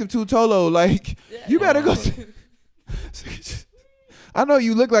 Detective Tutolo. Like, you better go. I know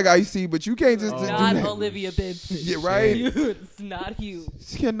you look like Ice-T, but you can't just do Not that. Olivia Benson. Yeah, right? It's not you.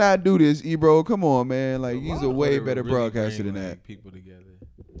 You cannot do this, Ebro. Come on, man. Like, Law he's and a way Order better really broadcaster bring, than that. like, people together.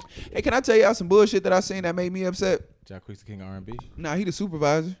 Hey, can I tell y'all some bullshit that I seen that made me upset? Jacquees the King of R&B. Nah, he the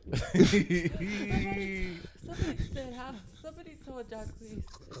supervisor. Somebody told Jacquees.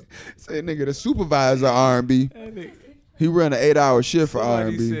 Say, nigga, the supervisor R&B. He run an 8-hour shift for Somebody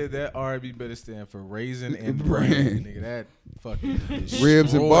R&B. said that R&B better stand for raisin and Brand. brand. Nigga, that fucking Ribs and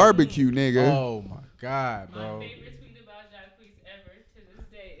destroyed. barbecue, nigga. Oh my God, My bro. favorite tweet about Jacquees ever to this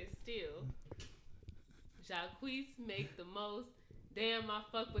day is still Jacquees make the most. Damn, I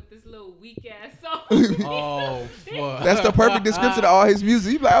fuck with this little weak ass song. Oh fuck. That's the perfect description of all his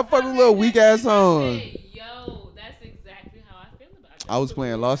music. He like, I fuck with little weak ass songs. Yo, that's exactly how I feel about it. I was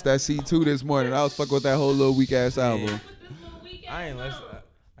playing Lost at Sea 2 this morning. I was fucking with that whole little weak ass album.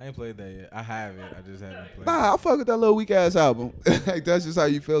 I ain't played that yet. I have it. I just haven't played. Nah, I fuck with that little weak ass album. Like, that's just how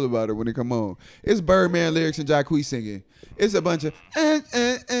you feel about it when it come on. It's Birdman lyrics and Jacquees singing. It's a bunch of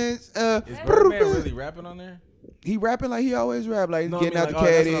Is Birdman really rapping on there? He rapping like he always rap, like No, getting I out mean, the like,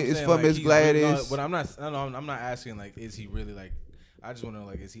 oh, that's caddy. what I'm It's saying, for like, Miss he's really- Gladys. but I'm not asking like, is he really like? I just want to know,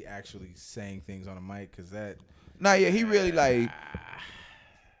 like, is he actually saying things on a mic? Cause that. Nah, yeah, he really like,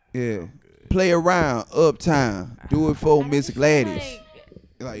 yeah, play around, uptown, do it for Miss Gladys.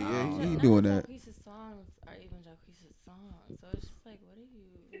 Like, yeah, he doing that. Jacquees' songs are even Jacquees' songs, so it's just like, what are you?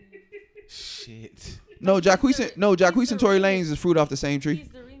 Shit. No, Jacquees and Tory Lanez is fruit off the same tree. He's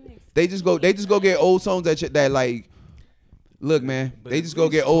the remix. They just go get old songs that like. Look, man, But they at just go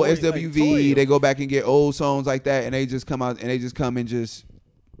least get old Tory- like, SWV. Tory- They go back and get old songs like that, and they just come out and they just come and just.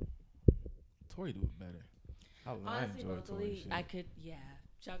 Tory do it better. I Honestly, enjoy Tory vocally, shit. I could, yeah.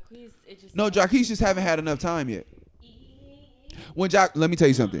 Jacquees, it just. No, Jacquees just haven't had enough time yet. Let me tell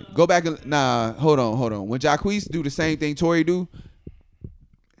you something. Go back and hold on. When Jacquees do the same thing Tory do,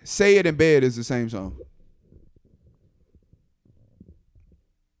 Say It in Bed is the same song.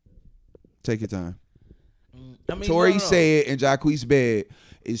 Take your time. I mean, Tory no. Say It and Jacquees Bed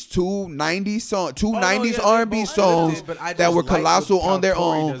is two 90s Oh, no, 90s yeah, they R&B both songs lifted, but I that just were like colossal how on their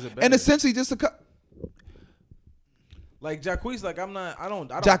Tory own, does it and better. essentially just Like Jacquees, like I don't.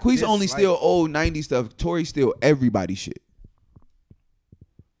 Jacquees only dislike- still old 90s stuff. Tory still everybody shit.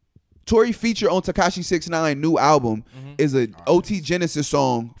 Tory feature on Tekashi 6ix9ine new album is a OT Genesis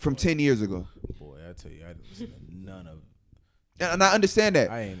song from 10 years ago. Boy, I tell you, I didn't listen to none of. And I understand that.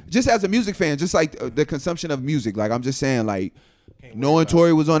 I ain't- Just as a music fan, just like the consumption of music, like I'm just saying, like Can't worry knowing about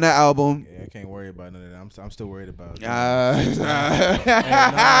Tory was on that album. Yeah, I can't worry about none of that. I'm still worried about. Uh,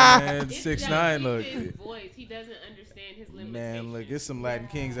 man, It's 6ix9ine, Jacquees' look. his voice. He doesn't understand his limitations. Man, look, there's some Latin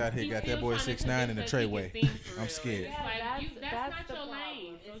kings out here He's got still that boy trying to 6ix9ine in the convince us he can treyway. sing for I'm real. scared. It's like, that's not the your problem. lane.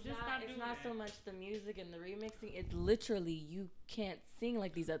 So It's just not, stop it's doing not that. so much the music and the remixing. It's literally you can't sing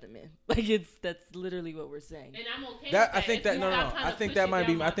like these other men. Like that's literally what we're saying. And I'm okay That with I think if that you no. stop trying I to think push that it might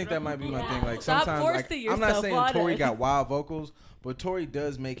be. down I my think that throat. might be my thing. Like Stop sometimes, like forcing I'm not yourself saying on Tory us. got wild vocals, but Tory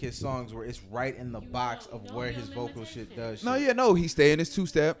does make his songs where it's right in the You box know- of know where your his vocal shit limitations. does. no, shit. yeah, no, he stay in his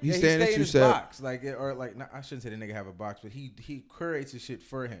two-step. He Yeah, stay in his his two-step. box, like or like I shouldn't say the nigga have a box, but he curates his shit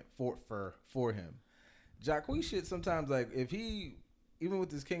for him for him. Jacquees shit sometimes like if he even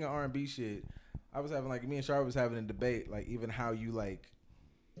with this King of R&B shit, I was having like me and Char was having a debate like even how you like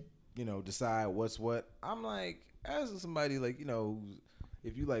decide what's what. I'm like as somebody like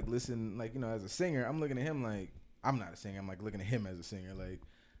if you like listen like as a singer, I'm looking at him like I'm not a singer. I'm like looking at him as a singer like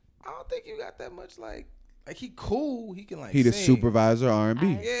I don't think you got that much like he cool. He can like He the sing. supervisor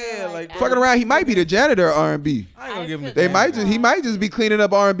R&B. Yeah, like Fucking around, he might be the janitor of R&B. I ain't gonna give him the They janitor. might he might just be cleaning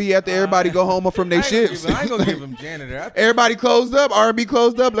up R&B after everybody go home from their I ain't gonna shifts. give him- I ain't gonna give him janitor. I think- Everybody closed up, R&B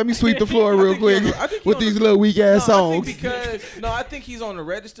closed up. Let me sweep the floor real think he quick on the- I think he with on the- these little weak ass songs. I think he's on the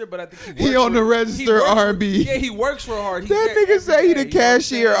register, but I think He on the register R&B. Yeah, he works real hard. He's That there nigga say he every the day, you know what I'm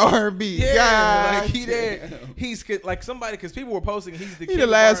cashier saying? R&B. Yeah, God like he there. damn. He's like somebody because people were posting. He's the He king the of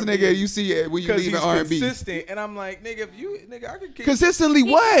last R&B nigga you see when you because leave he's R&B. consistent. And I'm like, nigga, if you nigga, I could keep. Consistently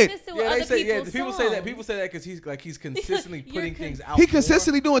He's what? consistent with Yeah, they other say people's people say that. songs. People say that because he's consistently You're putting con- things out. He more.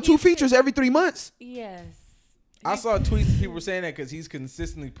 consistently doing 2 features every 3 months. Yes. I saw tweets of people were saying that because he's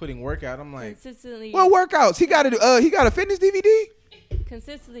consistently putting work out. I'm like, consistently, Well, workouts. He got a fitness DVD.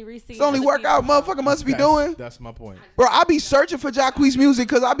 consistently receiving. It's the only workout motherfucker must be doing. that's my point. Bro, I be searching for Jacquees music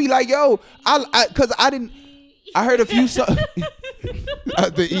because I be like, yo, cause I heard a few songs.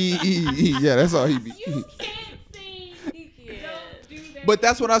 The E. Yeah, that's all he be. You can't sing. Yeah. Don't do that. But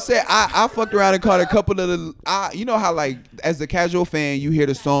that's what I said. I fucked around and caught a couple of the. You know how like as the casual fan, you hear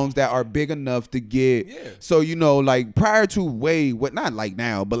the songs that are big enough to get. Yeah. So you know, like prior to not like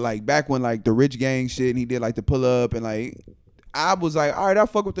now, but like back when like the Rich Gang shit, and he did like the pull up and like, I was like, all right, I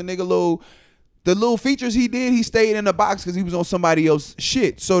fuck with the nigga the little features he did, he stayed in the box because he was on somebody else's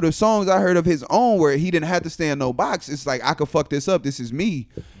shit. So the songs I heard of his own where he didn't have to stay in no box, it's like I could fuck this up. This is me.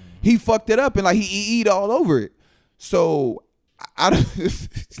 He fucked it up and like he eat all over it. So I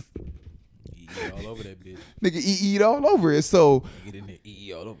Eat all over that bitch. nigga eat all over it. So Get in there,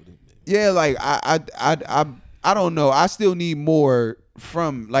 eat all over that bitch. yeah, like I don't know. I still need more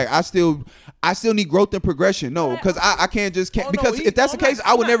from like I still need growth and progression. No, because I can't just Oh, no, because he- if that's I'm the case, not-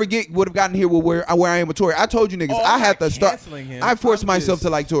 I would I'm never would have gotten here with where I am with Tory. I told you niggas Oh, I I'm had not to start. canceling him. I forced I'm myself just- to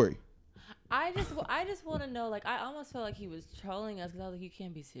like Tory. I just want to know. Like, I almost felt like he was trolling us because I was like, "You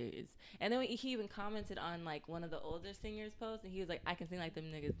can't be serious." And then he even commented on like one of the older singers' posts, and he was like, "I can sing like them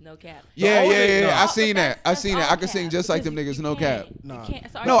niggas, no cap." Yeah, older- yeah. no. I seen that. I That's seen that. all I can sing cap, just like them because niggas, you no cap. can't- Nah. You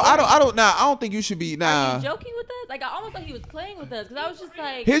can't. So are No, you I serious? don't. Nah, I don't think you should be. Are Nah. you joking with us? Like, I almost thought he was playing with us because I was just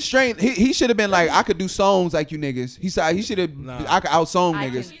like, His strength. He should have been like, I could do songs like you niggas. He said he should have. Nah. I could outsong I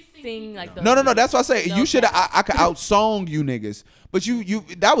niggas. can sing like those No. niggas. That's what I say. No You should have. cap. I could outsong you niggas. But you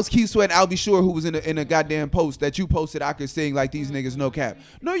that was Keith Sweat and I'll be sure who was in a goddamn post that you posted. I could sing like these niggas, no cap.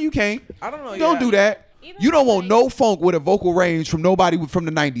 No, you can't. I don't know. You don't do that. Even You don't want like- no funk with a vocal range from nobody from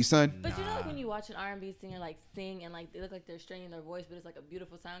the '90s, son. But you know, like when you watch an R&B singer like sing and like they look like they're straining their voice, but it's like a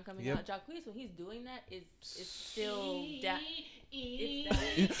beautiful sound coming Yep. out. Jacquees, when he's doing that, it's still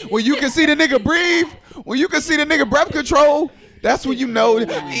it's When you can see the nigga breathe, when you can see the nigga breath control, that's when you know. You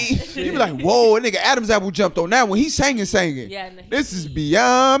be like, whoa, that nigga Adam's apple jumped on that when he's singing. Yeah, and This is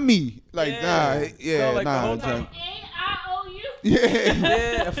beyond me. Like, Yeah. nah, yeah, So, like, the nah. whole John. time- A-I-O-U. Yeah.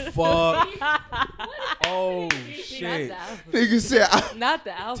 Yeah, fuck. Oh not shit. the alphabet. Nigga said, Not the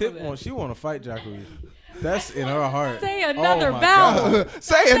Tip alphabet. she want to fight Jacquees. That's in her heart. Say another Oh, my vowel. God.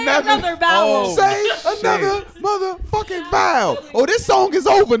 say Another vowel. Oh. Say another motherfucking vowel. Oh, this song is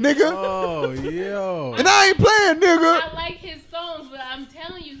over, nigga. Oh, yo. And I ain't playing, nigga. I like his songs, but I'm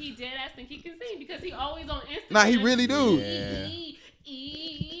telling you, he dead ass think he can sing because he always on Instagram. Nah, he really do. Yeah.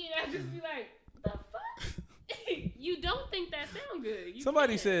 I just be like, the fuck? You don't think that sound good? You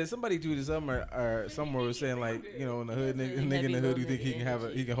Somebody can't. said somebody tweeted somewhere or somewhere was saying like, you know, in the hood nigga in the hood, you think he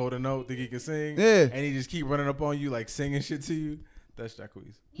can he can hold a note, think he can sing, Yeah. and he just keep running up on you like singing shit to you. That's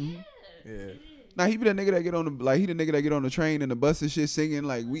Jacquees. Yeah. Yeah. Nah, he be the nigga that get on the he the nigga that get on the train and the bus and shit singing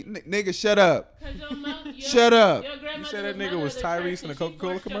like nigga shut up. 'Cause your mouth, Shut up. Your grandmother You said that was nigga mother was of the Tyrese church in the and she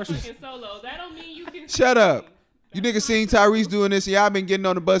Coca-Cola forced your commercials. fucking solo. That don't mean you can Shut sing. up. You niggas seen Tyrese doing this? Yeah, I've been getting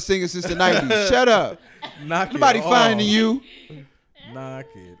on the bus singing since the 90s. Shut up. Knock Nobody it finding off. you. Knock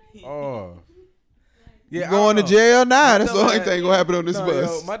it off. Yeah, You going to jail? Nah, that's the dumb only ass- thing gonna happen on this No,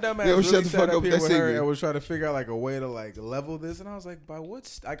 bus. yo, my dumb ass They don't really shut the sat fuck up up with here that with her singing. and was trying to figure out like a way to like level this, and I was like, by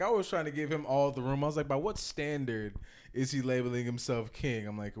what? Like I was trying to give him all the room. I was like, by what standard is he labeling himself king?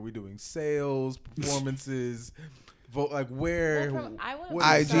 I'm like, are we doing sales, performances, vote? Like where? Well, I wouldn't what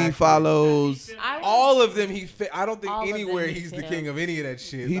say IG exactly? follows. All of them. I don't think All of them anywhere he he's the failed. king of any of that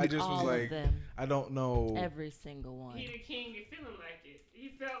shit. He- I just all was of like, them. I don't know. Every single one. He the king and feeling like it. He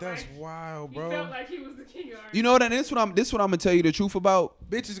felt That's like wild, he bro. felt like he was the king of R&B. You know what? And this what I'm gonna tell you the truth about.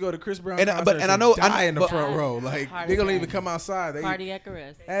 Bitches go to Chris Brown And concerts I know- die in the but- front row. Like Heart they don't attack. even come outside. They Cardiac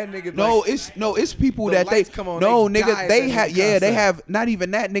arrest. that nigga. No, like, it's people the that they lights come on, no they die nigga at they that have nigga they concert. have not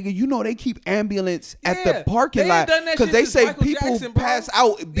even that nigga. You know they keep ambulance at Yeah, the parking they lot ain't done that because shit they since say Michael people Jackson, bro. pass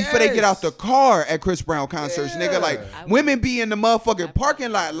out before they get out the Yes. car at Chris Brown concerts. Yeah. Nigga, like I women would- be in the motherfucking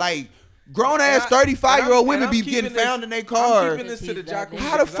parking lot like. Grown ass And I- 35-year-old women and be I'm keeping getting this- found in their I'm car. keeping this to the Jack.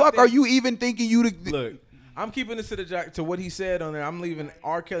 How the fuck are you even thinking you to Look, I'm keeping this to the Jack to what he said on there. I'm leaving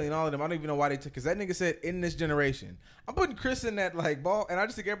R. Kelly and all of them. I don't even know why they took because that nigga said in this generation. I'm putting Chris in that like ball, and I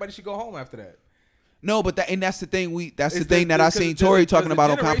just think everybody should go home after that. No, but that's the thing that's the It's thing that I because seen there's a- Tory talking there's a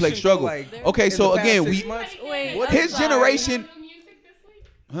about on generation Complex for, Struggle. like, Okay, in so the past again, 6 we months- Wait, What- I'm his sorry. generation. New music this week?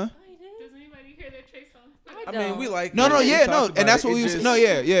 Huh? Does anybody hear that Trey song? I mean, we like No, it. We yeah, talked no, about and that's it. what It we was. just- No,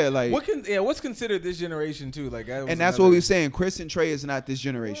 yeah, like, What's considered this generation too? Like, that was and that's what we were saying. Chris and Trey is not this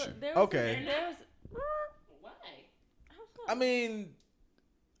generation. Okay. Why? I mean,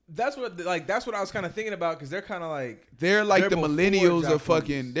 that's what I was kind of thinking about because they're kind of like They're like They're the before millennials Jack of fucking.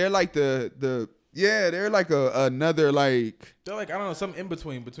 Williams. They're like the Yeah, they're like another like They're like, I don't know, something in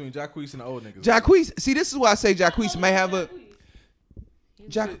between Jacquees and the old niggas. Jacquees. See, this is why I say Jacquees may have a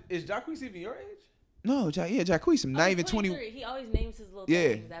Is Jacquees even your age? no. Jacquees. I'm not even 20. He always names his little Yeah.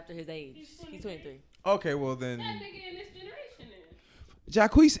 things after his age. He's 23. Okay, well then. That nigga in this generation then.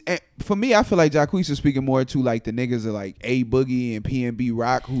 Jacquees, for me, I feel like Jacquees is speaking more to like the niggas of like A Boogie and PNB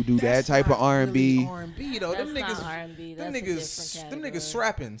Rock who do that type of R&B. R&B though. That's Them not niggas. R&B. Them That's a niggas. different Them niggas category.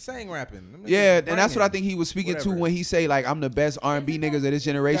 rapping, sang rapping. Them niggas Yeah, and that's what I banging. think he was speaking to Whatever. when he say like I'm the best R&B niggas of this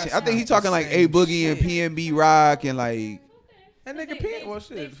generation. That's I think he's not talking the like A same Boogie and shit. PNB Rock and like And They- nigga, they- well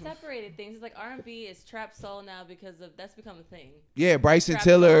shit. They've separated things. It's like R&B is trap soul now because of that's become a thing. yeah Bryson Trap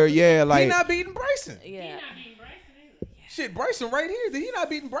Tiller. song. Yeah, He like not beating Bryson. He Yeah, not beating Bryson either. Shit, Bryson right here. Did he not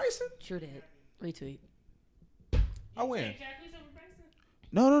beating Bryson? true that. Retweet. I win. Take Jacquees over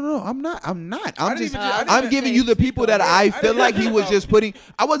Bryson? no. I'm not. I'm didn't just. even- I didn't I'm even giving say you the speak people on that it. I I feel didn't like he think was about- just putting.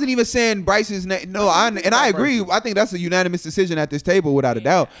 I wasn't even saying Bryce's name. No, and I agree. Bryson. I think that's a unanimous decision at this table without a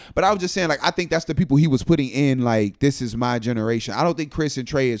doubt. But I was just saying like I think that's the people he was putting in. Like this is my generation. I don't think Chris and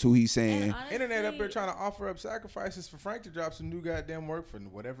Trey is who he's saying. And honestly, Internet up there trying to offer up sacrifices for Frank to drop some new goddamn work for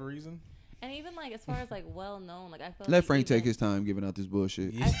whatever reason. and even like as far as like well known, like I feel Let like Frank take even- his time giving out this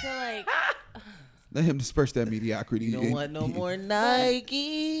bullshit. I feel like, Let him disperse that mediocrity. more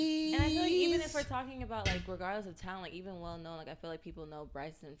Nike. and I feel like even if we're talking about like regardless of talent, like even well known, like I feel like people know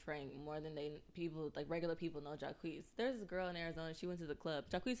Bryson Frank more than they people like regular people know Jacquees. There's this girl in Arizona. She went to the club.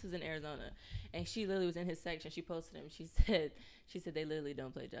 Jacquees was in Arizona, and she literally was in his section. She posted him. She said they literally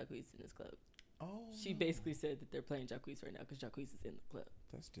don't play Jacquees in this club. Oh, She basically said that they're playing Jacquees right now because Jacquees is in the club.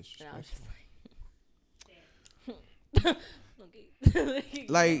 that's And I was disrespectful. just like, okay.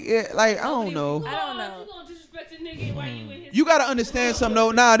 Like, yeah, like I don't know. I don't know. You gonna disrespect a nigga while you in his You gotta understand something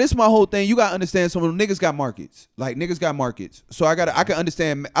though. Nah, this is my whole thing. You gotta understand some of them niggas got markets. Like niggas got markets. So I can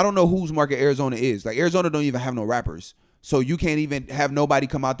understand. I don't know whose market Arizona is. Like Arizona don't even have no rappers. So you can't even have nobody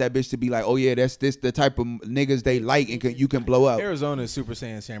come out that bitch to be like, oh yeah, that's this the type of niggas they like and you can blow up. Arizona is Super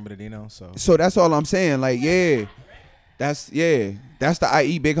Saiyan San Bernardino, so So that's all I'm saying. Like yeah, that's the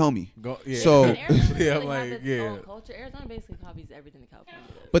IE big homie. go. Yeah. So- And Arizona Yeah, really I'm like, has its yeah. own culture. Arizona basically copies everything that California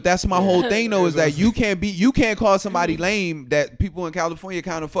does. But that's my whole thing though, is that you can't call somebody lame that people in California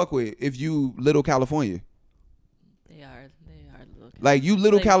kind of fuck with if you little California. They are little. Like you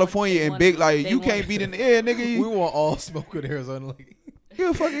little They California want- and they big, want- like they you want- can't beat in the air, nigga. we You want all smoke with Arizona. Like, give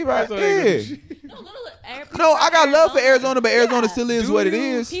a fuck about Arizona ain't yeah. gonna shit. No, No, I got love for Arizona, but Arizona Yeah. still is Do what it you?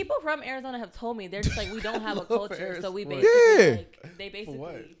 is. People from Arizona have told me they're just like we don't have a Love for culture, so we Arizona. basically Yeah. like they basically.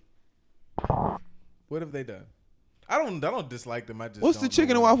 what? What have they done? I don't dislike them. I just What's the don't chicken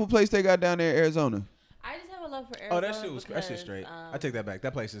know and why. waffle place they got down there in Arizona? I just have a love for Arizona. Oh, that shit was that shit because, straight. I take that back.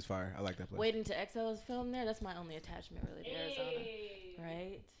 That place is fire. I like that place. Waiting to Exhale is filmed there. That's my only attachment really to Arizona, Hey.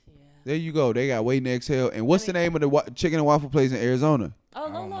 right? Yeah. There you go. They got Waiting to Exhale. And what's the name of the chicken and waffle place in Arizona?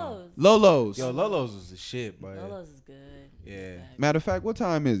 Oh, don't know. Lolo's. Lolo's. Yo, Lolo's was the shit, but Lolo's is good. Yeah. Matter of fact, what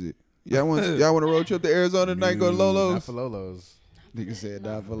time is it? Y'all want a road trip to Arizona tonight? Go to Not Lolo's. for Lolo's. Nigga said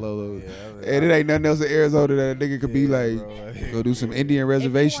not for Lolo's. Yeah, And it ain't nothing else in Arizona that a nigga could be Yeah, like, bro. go do some Indian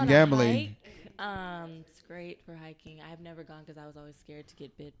reservation If you wanna gambling. hike, it's great for hiking. I've never gone because I was always scared to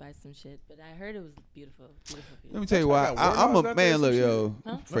get bit by some shit, but I heard it was beautiful. Beautiful. Let me tell you why. Got I'm warthogs a out there man. or Look, some yo. Huh?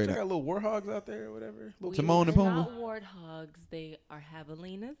 I'm Don't afraid you of got little warthogs out there or whatever? Little Timon and They're Pumbaa? not warthogs. They are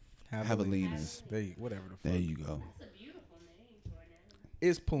javelinas. Javelinas. Whatever the fuck. There you go. That's a beautiful name for an animal.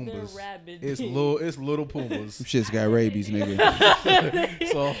 It's They're Pumbas. rabid. It's little Pumbas. Some shit's got rabies, nigga.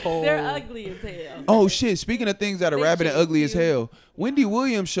 So whole. They're ugly as hell. Oh shit! Speaking of things that are They rabid and chase ugly as you. hell, Wendy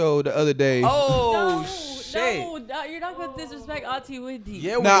Williams showed the other day. Oh no, shit. No, you're not gonna disrespect Auntie Wendy.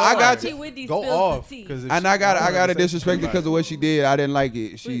 Yeah, we Nah, I are. got Auntie to- Wendy Go spills off. the tea. 'cause if And I got to to disrespect it because of what she did. I didn't like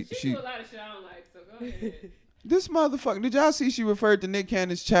it. She She do a lot of shit I don't like, so go ahead. this motherfucker. Did y'all see she referred to Nick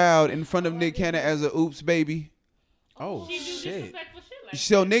Cannon's child in front of Nick Cannon as a oops baby? Oh She do shit. disrespectful shit like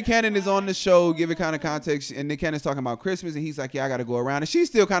So that. Nick Cannon is on the show, giving kind of context, and Nick Cannon's talking about Christmas, and he's like, "Yeah, I got to go around," and she's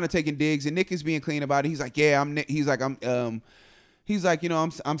still kind of taking digs, and Nick is being clean about it. He's like, "Yeah, I'm." He's like, He's like, you know,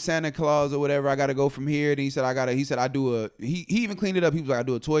 I'm Santa Claus or whatever. I got to go from here. And he said, he even cleaned it up. He was like, I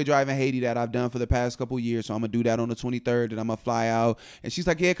do a toy drive in Haiti that I've done for the past couple of years. So I'm going to do that on the 23rd and I'm going to fly out. And she's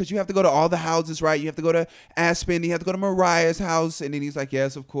like, yeah, because you have to go to all the houses, right? You have to go to Aspen. You have to go to Mariah's house. And then he's like,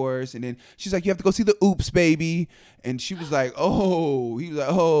 yes, of course. And then she's like, you have to go see the Oops Baby. And she was like, oh, he was like,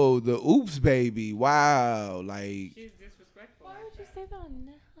 oh, the Oops Baby. Wow. Like, She's disrespectful. Why would you say that on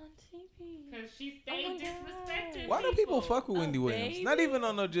TV? Because she Oh my stayed disrespecting Why do people fuck with A Wendy Williams? baby? Not even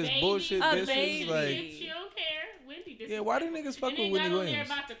on no just Baby. bullshit A bitches. baby. Like, She don't care. Wendy disrespectful. yeah, why do niggas fuck and with then Wendy got on there Williams?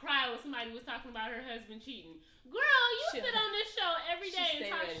 about to cry when somebody was talking about her husband cheating. Girl, you Shit. sit on this show every She day and stay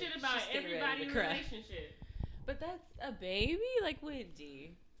talk ready. shit about She stay everybody somebody in a cry. relationship. But that's a baby, like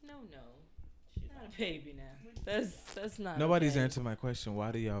Wendy. No, she's not a baby now. That's not. Nobody's okay. answered my question.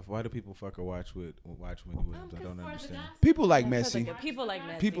 Why do people fuck or watch Wendy Williams? I don't understand. People like That's messy. people like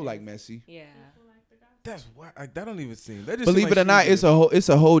messy. People like messy. Yeah. That's why that don't even seem. That just Believe seem it or like not, she it's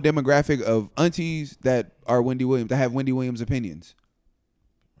a whole demographic of aunties that are Wendy Williams, that have Wendy Williams opinions.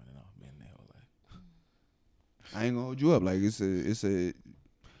 running off men their whole life. I ain't gonna hold you up. Like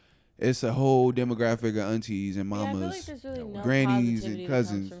it's a whole demographic of aunties and Yeah, I feel mamas. like there's really no grannies and positivity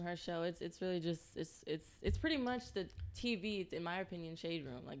cousins. that comes from her show. It's really just it's pretty much the TV, in my opinion, shade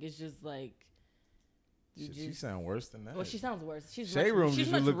room. Like it's just like. She sound worse than that. Well, she sounds worse. She's Shade Room she's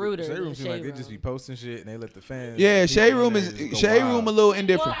just much look. ruder. Shade Room than seems like Shade they just be Room. posting shit and they let the fans. Yeah, people Shade in Room there is just go Shade wild. Room a little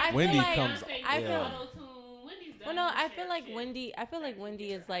indifferent. Well, I feel Wendy like, comes- I feel. yeah. Well, no, I feel like Wendy. I feel like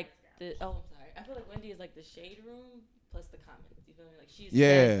Wendy is like the. Oh, I'm sorry. I feel like Wendy is like the shade room plus the comments. You feel me? Like she's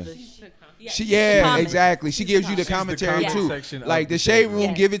Yeah. she's Yeah, exactly. She gives you the She's the commentary comment too. section of Like the the shade Shade room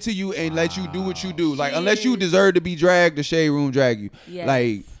Room. give it to you and let you do what you do. Like She unless you is- deserve to be dragged, the shade room drag you. Yes.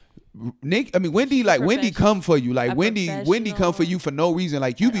 Like Wendy, like Wendy come for you. Like A Wendy come for you for no reason.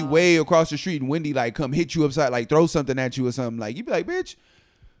 Like you be way across the street and Wendy like come hit you upside, like throw something at you or something. Like you be like, bitch,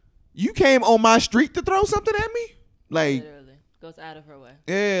 you came on my street to throw something at me? Like Literally goes out of her way.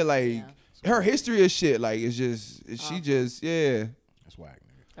 yeah, like Yeah. her history of shit. Like it's just she just yeah. That's whack,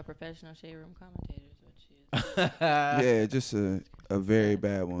 nigga. A professional shade room commentator is what she is. Yeah, just a very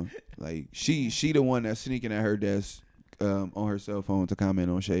bad one. Like she the one that's sneaking at her desk on her cell phone to comment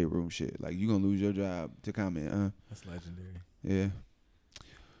on shade room shit. Like you gonna lose your job to comment, That's legendary. yeah.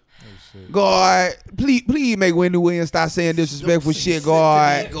 Oh shit. God, please make Wendy Williams stop saying disrespectful shit,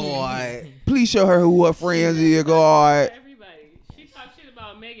 God. God, please show her who her friends is, God. Everybody. She talked shit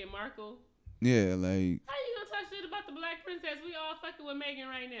about Meghan Markle. Yeah, like How you gonna talk shit about the black princess? We all fucking with Meghan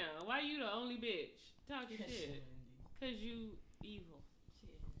right now. Why you the only bitch talking shit? Cause you evil.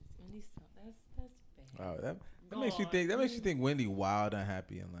 Wendy's that's bad. Wow, that makes you think. That makes you think Wendy wild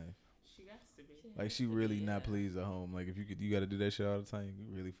unhappy in life. She got to be. Like she really not pleased at home. Like if you got to do that shit all the time,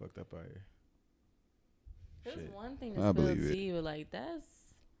 you really fucked up out here. There's Shit. one thing I to spill believe it. tea, but like that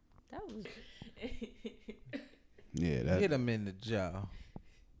was. yeah, that Hit him in the jaw.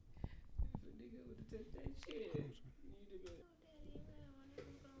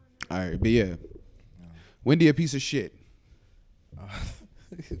 all right, but yeah, Wendy a piece of shit.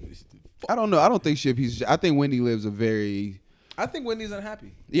 I don't know. I don't think she a piece of shit. I think Wendy lives a very I think Wendy's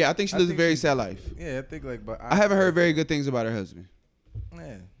unhappy. yeah. I think she I lives a think very she- sad life. Yeah, I think like, but I haven't heard very good things about her husband.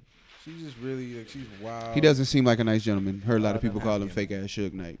 Man, she's just really like she's wild. He doesn't seem like a nice gentleman. Heard a lot of Wild and people call him happy. fake ass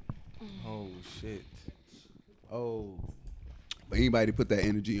Suge Knight. Oh shit. Oh. But anybody put that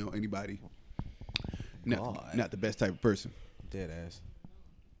energy on anybody, God. not the best type of person. Dead ass.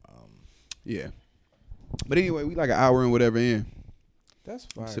 Yeah. But anyway, we like an hour and whatever in. That's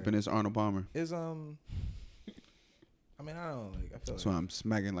I'm fire. sipping this Arnold Palmer. Is I mean I don't like. I feel So like. I'm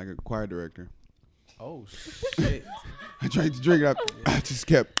smacking like a choir director. Oh shit. I tried to drink it up. I just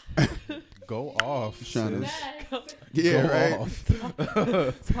kept. Go off. Trying to- sis. Yeah, Go right. off.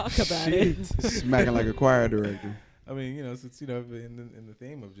 Talk about it. Smacking like a choir director. I mean, since in the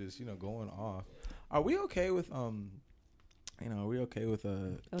theme of just going off, are we okay with are we okay with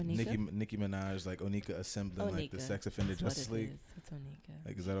Onika? Nicki Minaj like Onika assembling like the Onika. sex offender That's what justice it league? is. It's Onika.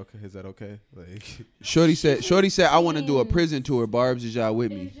 Like, is that okay? Is that okay? Like, Shorty said, I want to do a prison tour. Barb's, is y'all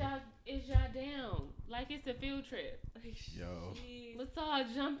with me? Is y'all down? Like it's a field trip. yo, Let's all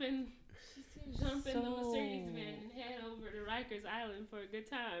jump in the Mercedes so- van and head over to Rikers Island for a good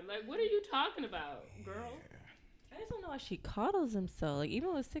time. Like, what are you talking about, girl? I just don't know why she coddles him so. Like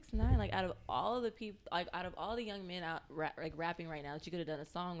even with 6ix9ine, like out of all the people, like out of all the young men out rapping right now that you could have done a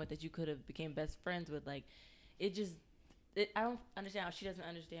song with, that you could have became best friends with, like I don't understand how she doesn't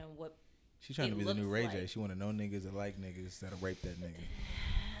understand what. she's trying It to be the new looks Ray like- J. She want to know niggas that like niggas that'll rape that nigga.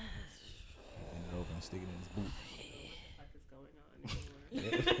 And it over and stick it in his boot. What is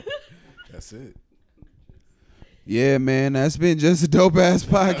going on anymore? That's it. Yeah, man. That's been just a dope ass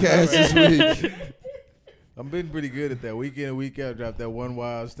podcast this week. I'm been pretty good at that. Week in and week out, drop that one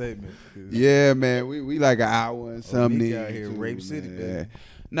wild statement. 'Cause Yeah, man. We like an hour and something. Nicki out in, here, too, Rape City, man. baby.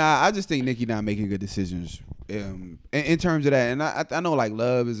 Nah, I just think Nicki not making good decisions. In terms of that, and I know like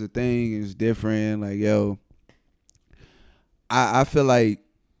love is a thing, it's different. Like yo, I feel like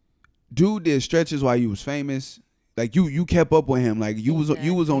dude did stretches while you was famous. Like you kept up with him. Like you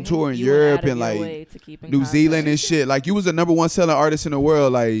was on tour in You went Europe out of and your like way to keep in New Zealand contact. and shit. Like you was the number one selling artist in the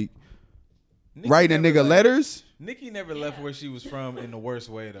world. Like Nicki writing a never nigga left- letters. Nicki never left where she was from in the worst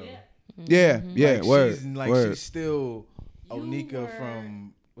way though. Yeah, yeah. Like, Word, she's, like word. she's still You Onika were-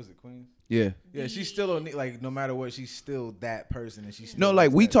 from Was it Queens? Yeah. Yeah, she's still like no matter what, she's still that person, and she's still No, like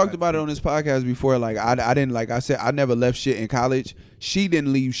likes we that talked type about it of on this podcast before. Like I didn't, like I said, I never left shit in college. She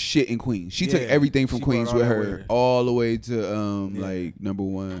didn't leave shit in Queens. She took Yeah, everything from she Queens brought all with that her with her. all the way to Yeah. like number I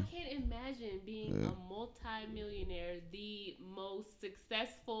one. can't imagine being a multi-millionaire, the most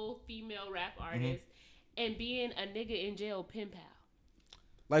successful female rap artist, and being a nigga in jail pen pal.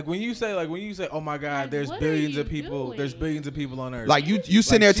 Like when you say, oh my God, Like, there's what are billions you of people. doing? There's billions of people on Earth. Like you sitting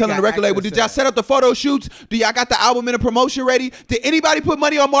Like, there she telling the got record label, access did to y'all that. set up the photo shoots? Do y'all got the album and the promotion ready? Did anybody put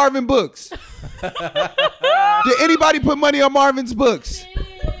money on Marvin books? Did anybody put money on Marvin's books?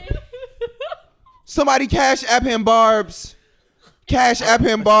 Somebody cash app him Barbs. Cash app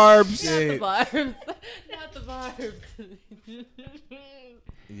him Barbs. Not the Shit. barbs. Not the barbs.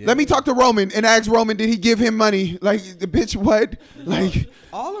 Yeah. Let me talk to Roman and ask Roman, did he give him money? Like the bitch, what? Like,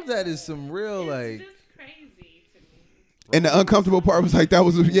 All of that is some real like. It's just crazy to me. and the uncomfortable part was like that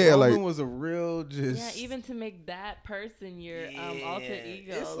was yeah, Roman like was a real just. Yeah, even to make that person your alter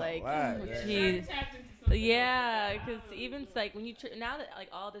ego, it's a like, lot, oh, man. jeez. Tapped into something Yeah, else. because even it's like when you now that like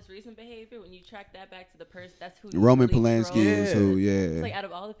all this recent behavior, when you track that back to the person, that's who Roman really Polanski trolls. is who, It's yeah. like out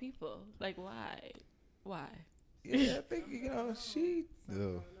of all the people, like why? Yeah, I think she.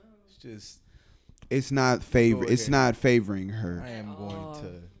 Ugh, it's just. It's not favor. Go It's ahead. not favoring I her am going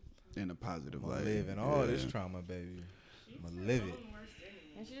to in a positive I'ma light. live in all this Yeah. trauma, baby. I'm gonna live it.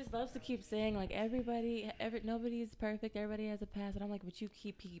 And she just loves to keep saying like nobody is perfect, everybody has a past, and I'm like, but you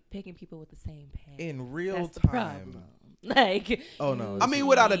keep picking people with the same past. In real That's the time. problem. Like, Oh no. I mean,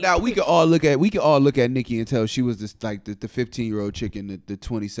 without a doubt, we could all look at Nikki and tell she was this like the 15-year-old chick in the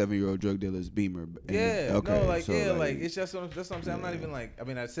 27-year-old drug dealer's Beamer. And Yeah, okay, no, like so, yeah, like it's just that's what I'm saying. I'm not Yeah. even like. I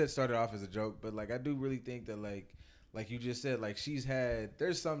mean, I said started off as a joke, but like I do really think that like you just said, like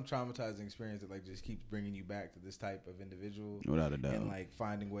there's some traumatizing experience that like just keeps bringing you back to this type of individual, without a doubt. and like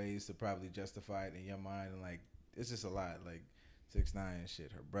finding ways to probably justify it in your mind, and like it's just a lot. Like 6ix9ine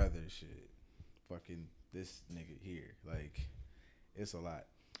shit, her brother shit, fucking this nigga here, like it's a lot.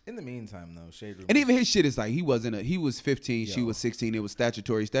 In the meantime, though, Shade Room. And even his shit is like he was 15, she Yo. was 16. It was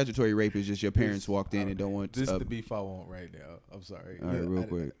statutory. Statutory rape is just your parents walked in and don't want This the beef I want right now. I'm sorry. All right, real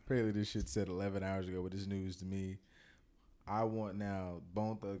quick. Apparently, this shit said 11 hours ago, but this news to me. I want now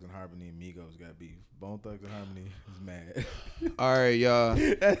Bone Thugs and Harmony and Migos got beef. Bone Thugs and Harmony is mad. All right, y'all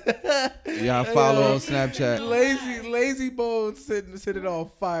follow on Snapchat. Lazy Bones set it on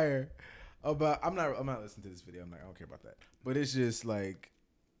fire. About I'm not listening to this video. I don't care about that. But it's just like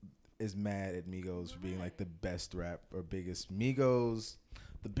is mad at Migos for being like the best rap or biggest Migos,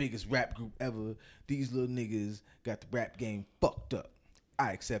 the biggest rap group ever. These little niggas got the rap game fucked up.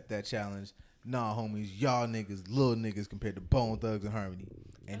 I accept that challenge. Nah, homies, y'all niggas, little niggas compared to Bone Thugs and Harmony.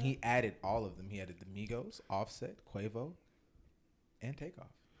 And he added all of them. He added the Migos, Offset, Quavo, and Takeoff.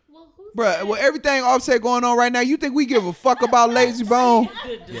 Well, who's Bruh, that? well, everything Offset going on right now, you think we give a fuck about Lazy Bone?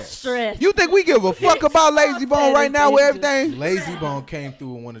 the distress. You think we give a fuck about Lazy Bone right now with everything? Lazy Bone came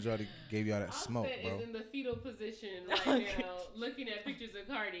through and wanted y'all to gave y'all that smoke, Offset bro. is in the fetal position right now, looking at pictures of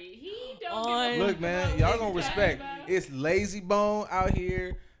Cardi. He don't On- give a fuck Look, man, about y'all what gonna he's respect. talking about. It's Lazy Bone out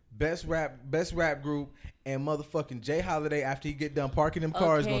here, best rap group, and motherfucking Jay Holiday after he get done parking them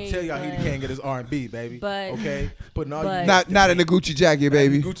cars gonna Okay, tell y'all he but- can't get his R&B, baby. but- okay, putting all but- you Not in a Gucci jacket,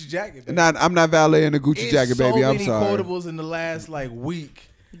 baby. Gucci jacket, baby. I'm not valet in a Gucci It's jacket, so baby. I'm many sorry. quotables in the last like week.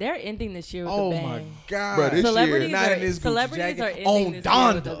 They're ending this year with Oh a bang. my god, Bro, this Celebrities year- Not are, in this Gucci celebrities jacket. are ending On this year with a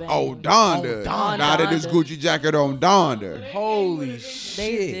Donda. bang. Oh, Donda. Donda. Not in this Donda. Gucci jacket on Donda. Holy They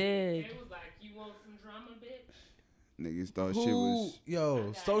shit. did. They was like, "You want some drama, bitch?" Niggas thought shit Who, was.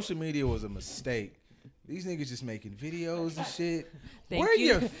 yo, social media was a mistake. These niggas just making videos and shit. Thank Where are you.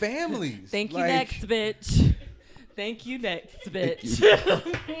 your families? Thank you, Like, next bitch. Thank you, next bitch.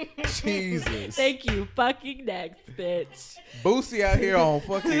 Jesus. Thank you, fucking next bitch. Boosie out here on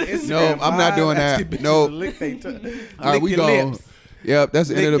fucking Instagram. No, I'm not Live, doing that. asking bitches Nope. to lick they tongue. All right, we Lick go. your lips. Yep, that's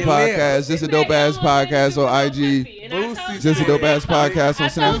the end of the Lick your lips. podcast. This is a dope ass podcast on IG. Boosie Just a dope ass podcast I on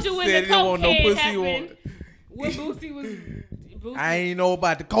told Snapchat. you when Said the he don't want no cocaine pussy, he happened. When Boosie was, Boosie, I ain't know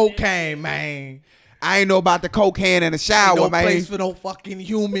about the cocaine, man. I ain't know about the cocaine in the shower, No man. place for no fucking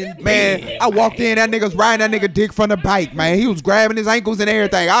human Man, being. I walked in, that nigga's riding that nigga dick from the bike, man. He was grabbing his ankles and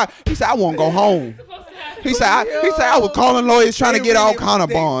everything. He said, I want to go home. supposed to have He said, I was calling lawyers trying to They get all really- kind of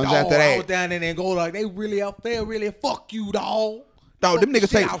they- bonds dog, after I was that. down there and go like, they really out there, really fuck you, dog. Dog, them Fuck niggas the shit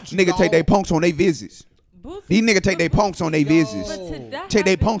take out you, niggas take dog. their punks on their visits. Boosie. These niggas take their punks on their visits. But that Take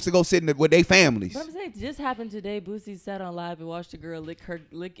their happened- punks to go sit with their families. But I'm saying, it just happened today. Boosie sat on live and watched a girl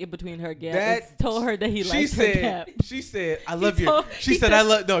lick in between her gaps. That- and told her that he She liked her gap. said, "She said, I love He your." told- She he said, said- "I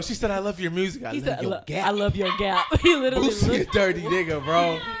love." No, she said, "I love your music. I He love said, your gap." I love your gap. He literally Boosie a looked. dirty nigga,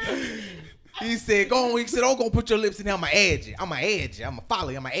 bro. He said, "Go on." He said, "Oh, go put your lips in there. I'ma edge it. I'ma edge it. I'ma follow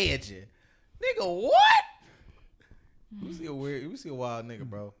you. I'ma edge it." Nigga, what? Boosie a weird. Boosie a wild nigga,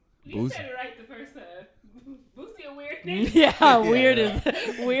 bro. You Boosie. said it right the first time. Boosie a weird nigga. Yeah, weird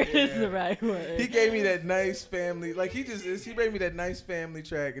is the right word. He gave me that nice family. Like he gave me that nice family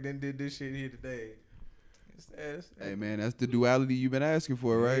track and then did this shit here today. Hey man, that's the duality you've been asking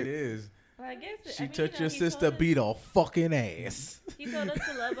for, It right? is. Well, I guess She I mean, touched your he sister, told us- beat a fucking ass. He told us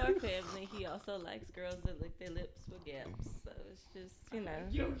to love our family. He also likes girls that lick their lips with gaps. So it's just,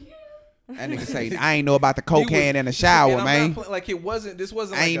 Yo, That nigga say, I ain't know about the cocaine in the And shower, I'm man. not like it wasn't. This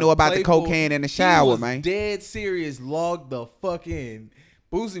wasn't. I like ain't a know about the playful- cocaine in the He shower, was man. Dead serious. Logged the fuck in.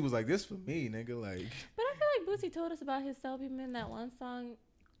 Boosie was like, "This for me, nigga." Like, But I feel like Boosie told us about his self-esteem in that one song.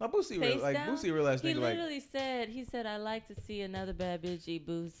 my Boosie, Face like Down. Boosie, real ass He nigga. Like, literally said, I like to see another bad bitch eat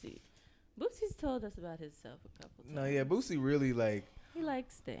Boosie. Boosie's told us about himself a couple times. no, yeah, Boosie really like. He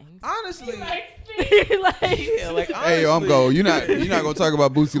likes things. Honestly, He likes yeah, like honestly, Hey, yo, I'm going. You're not gonna talk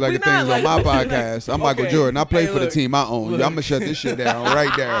about Boosie like We the things not, on my like- podcast. I'm Michael Okay. Jordan. I play Hey, for the look. team I own. Look. I'm gonna shut this shit down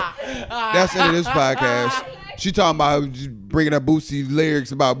right there. That's the end of this podcast. She talking about just bringing up Boosie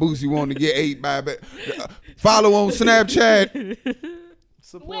lyrics about Boosie wanting to get ate by. Follow on Snapchat.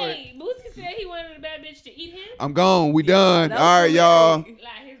 support. Wait, Boosie said he wanted a bad bitch to eat him? I'm gone. We done. That All was right, y'all. Like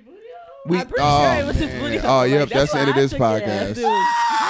his booty hole? We. I'm pretty sure it was his man. booty. Oh, hole. yep. Like, That's the what end of I this took it as, podcast. dude.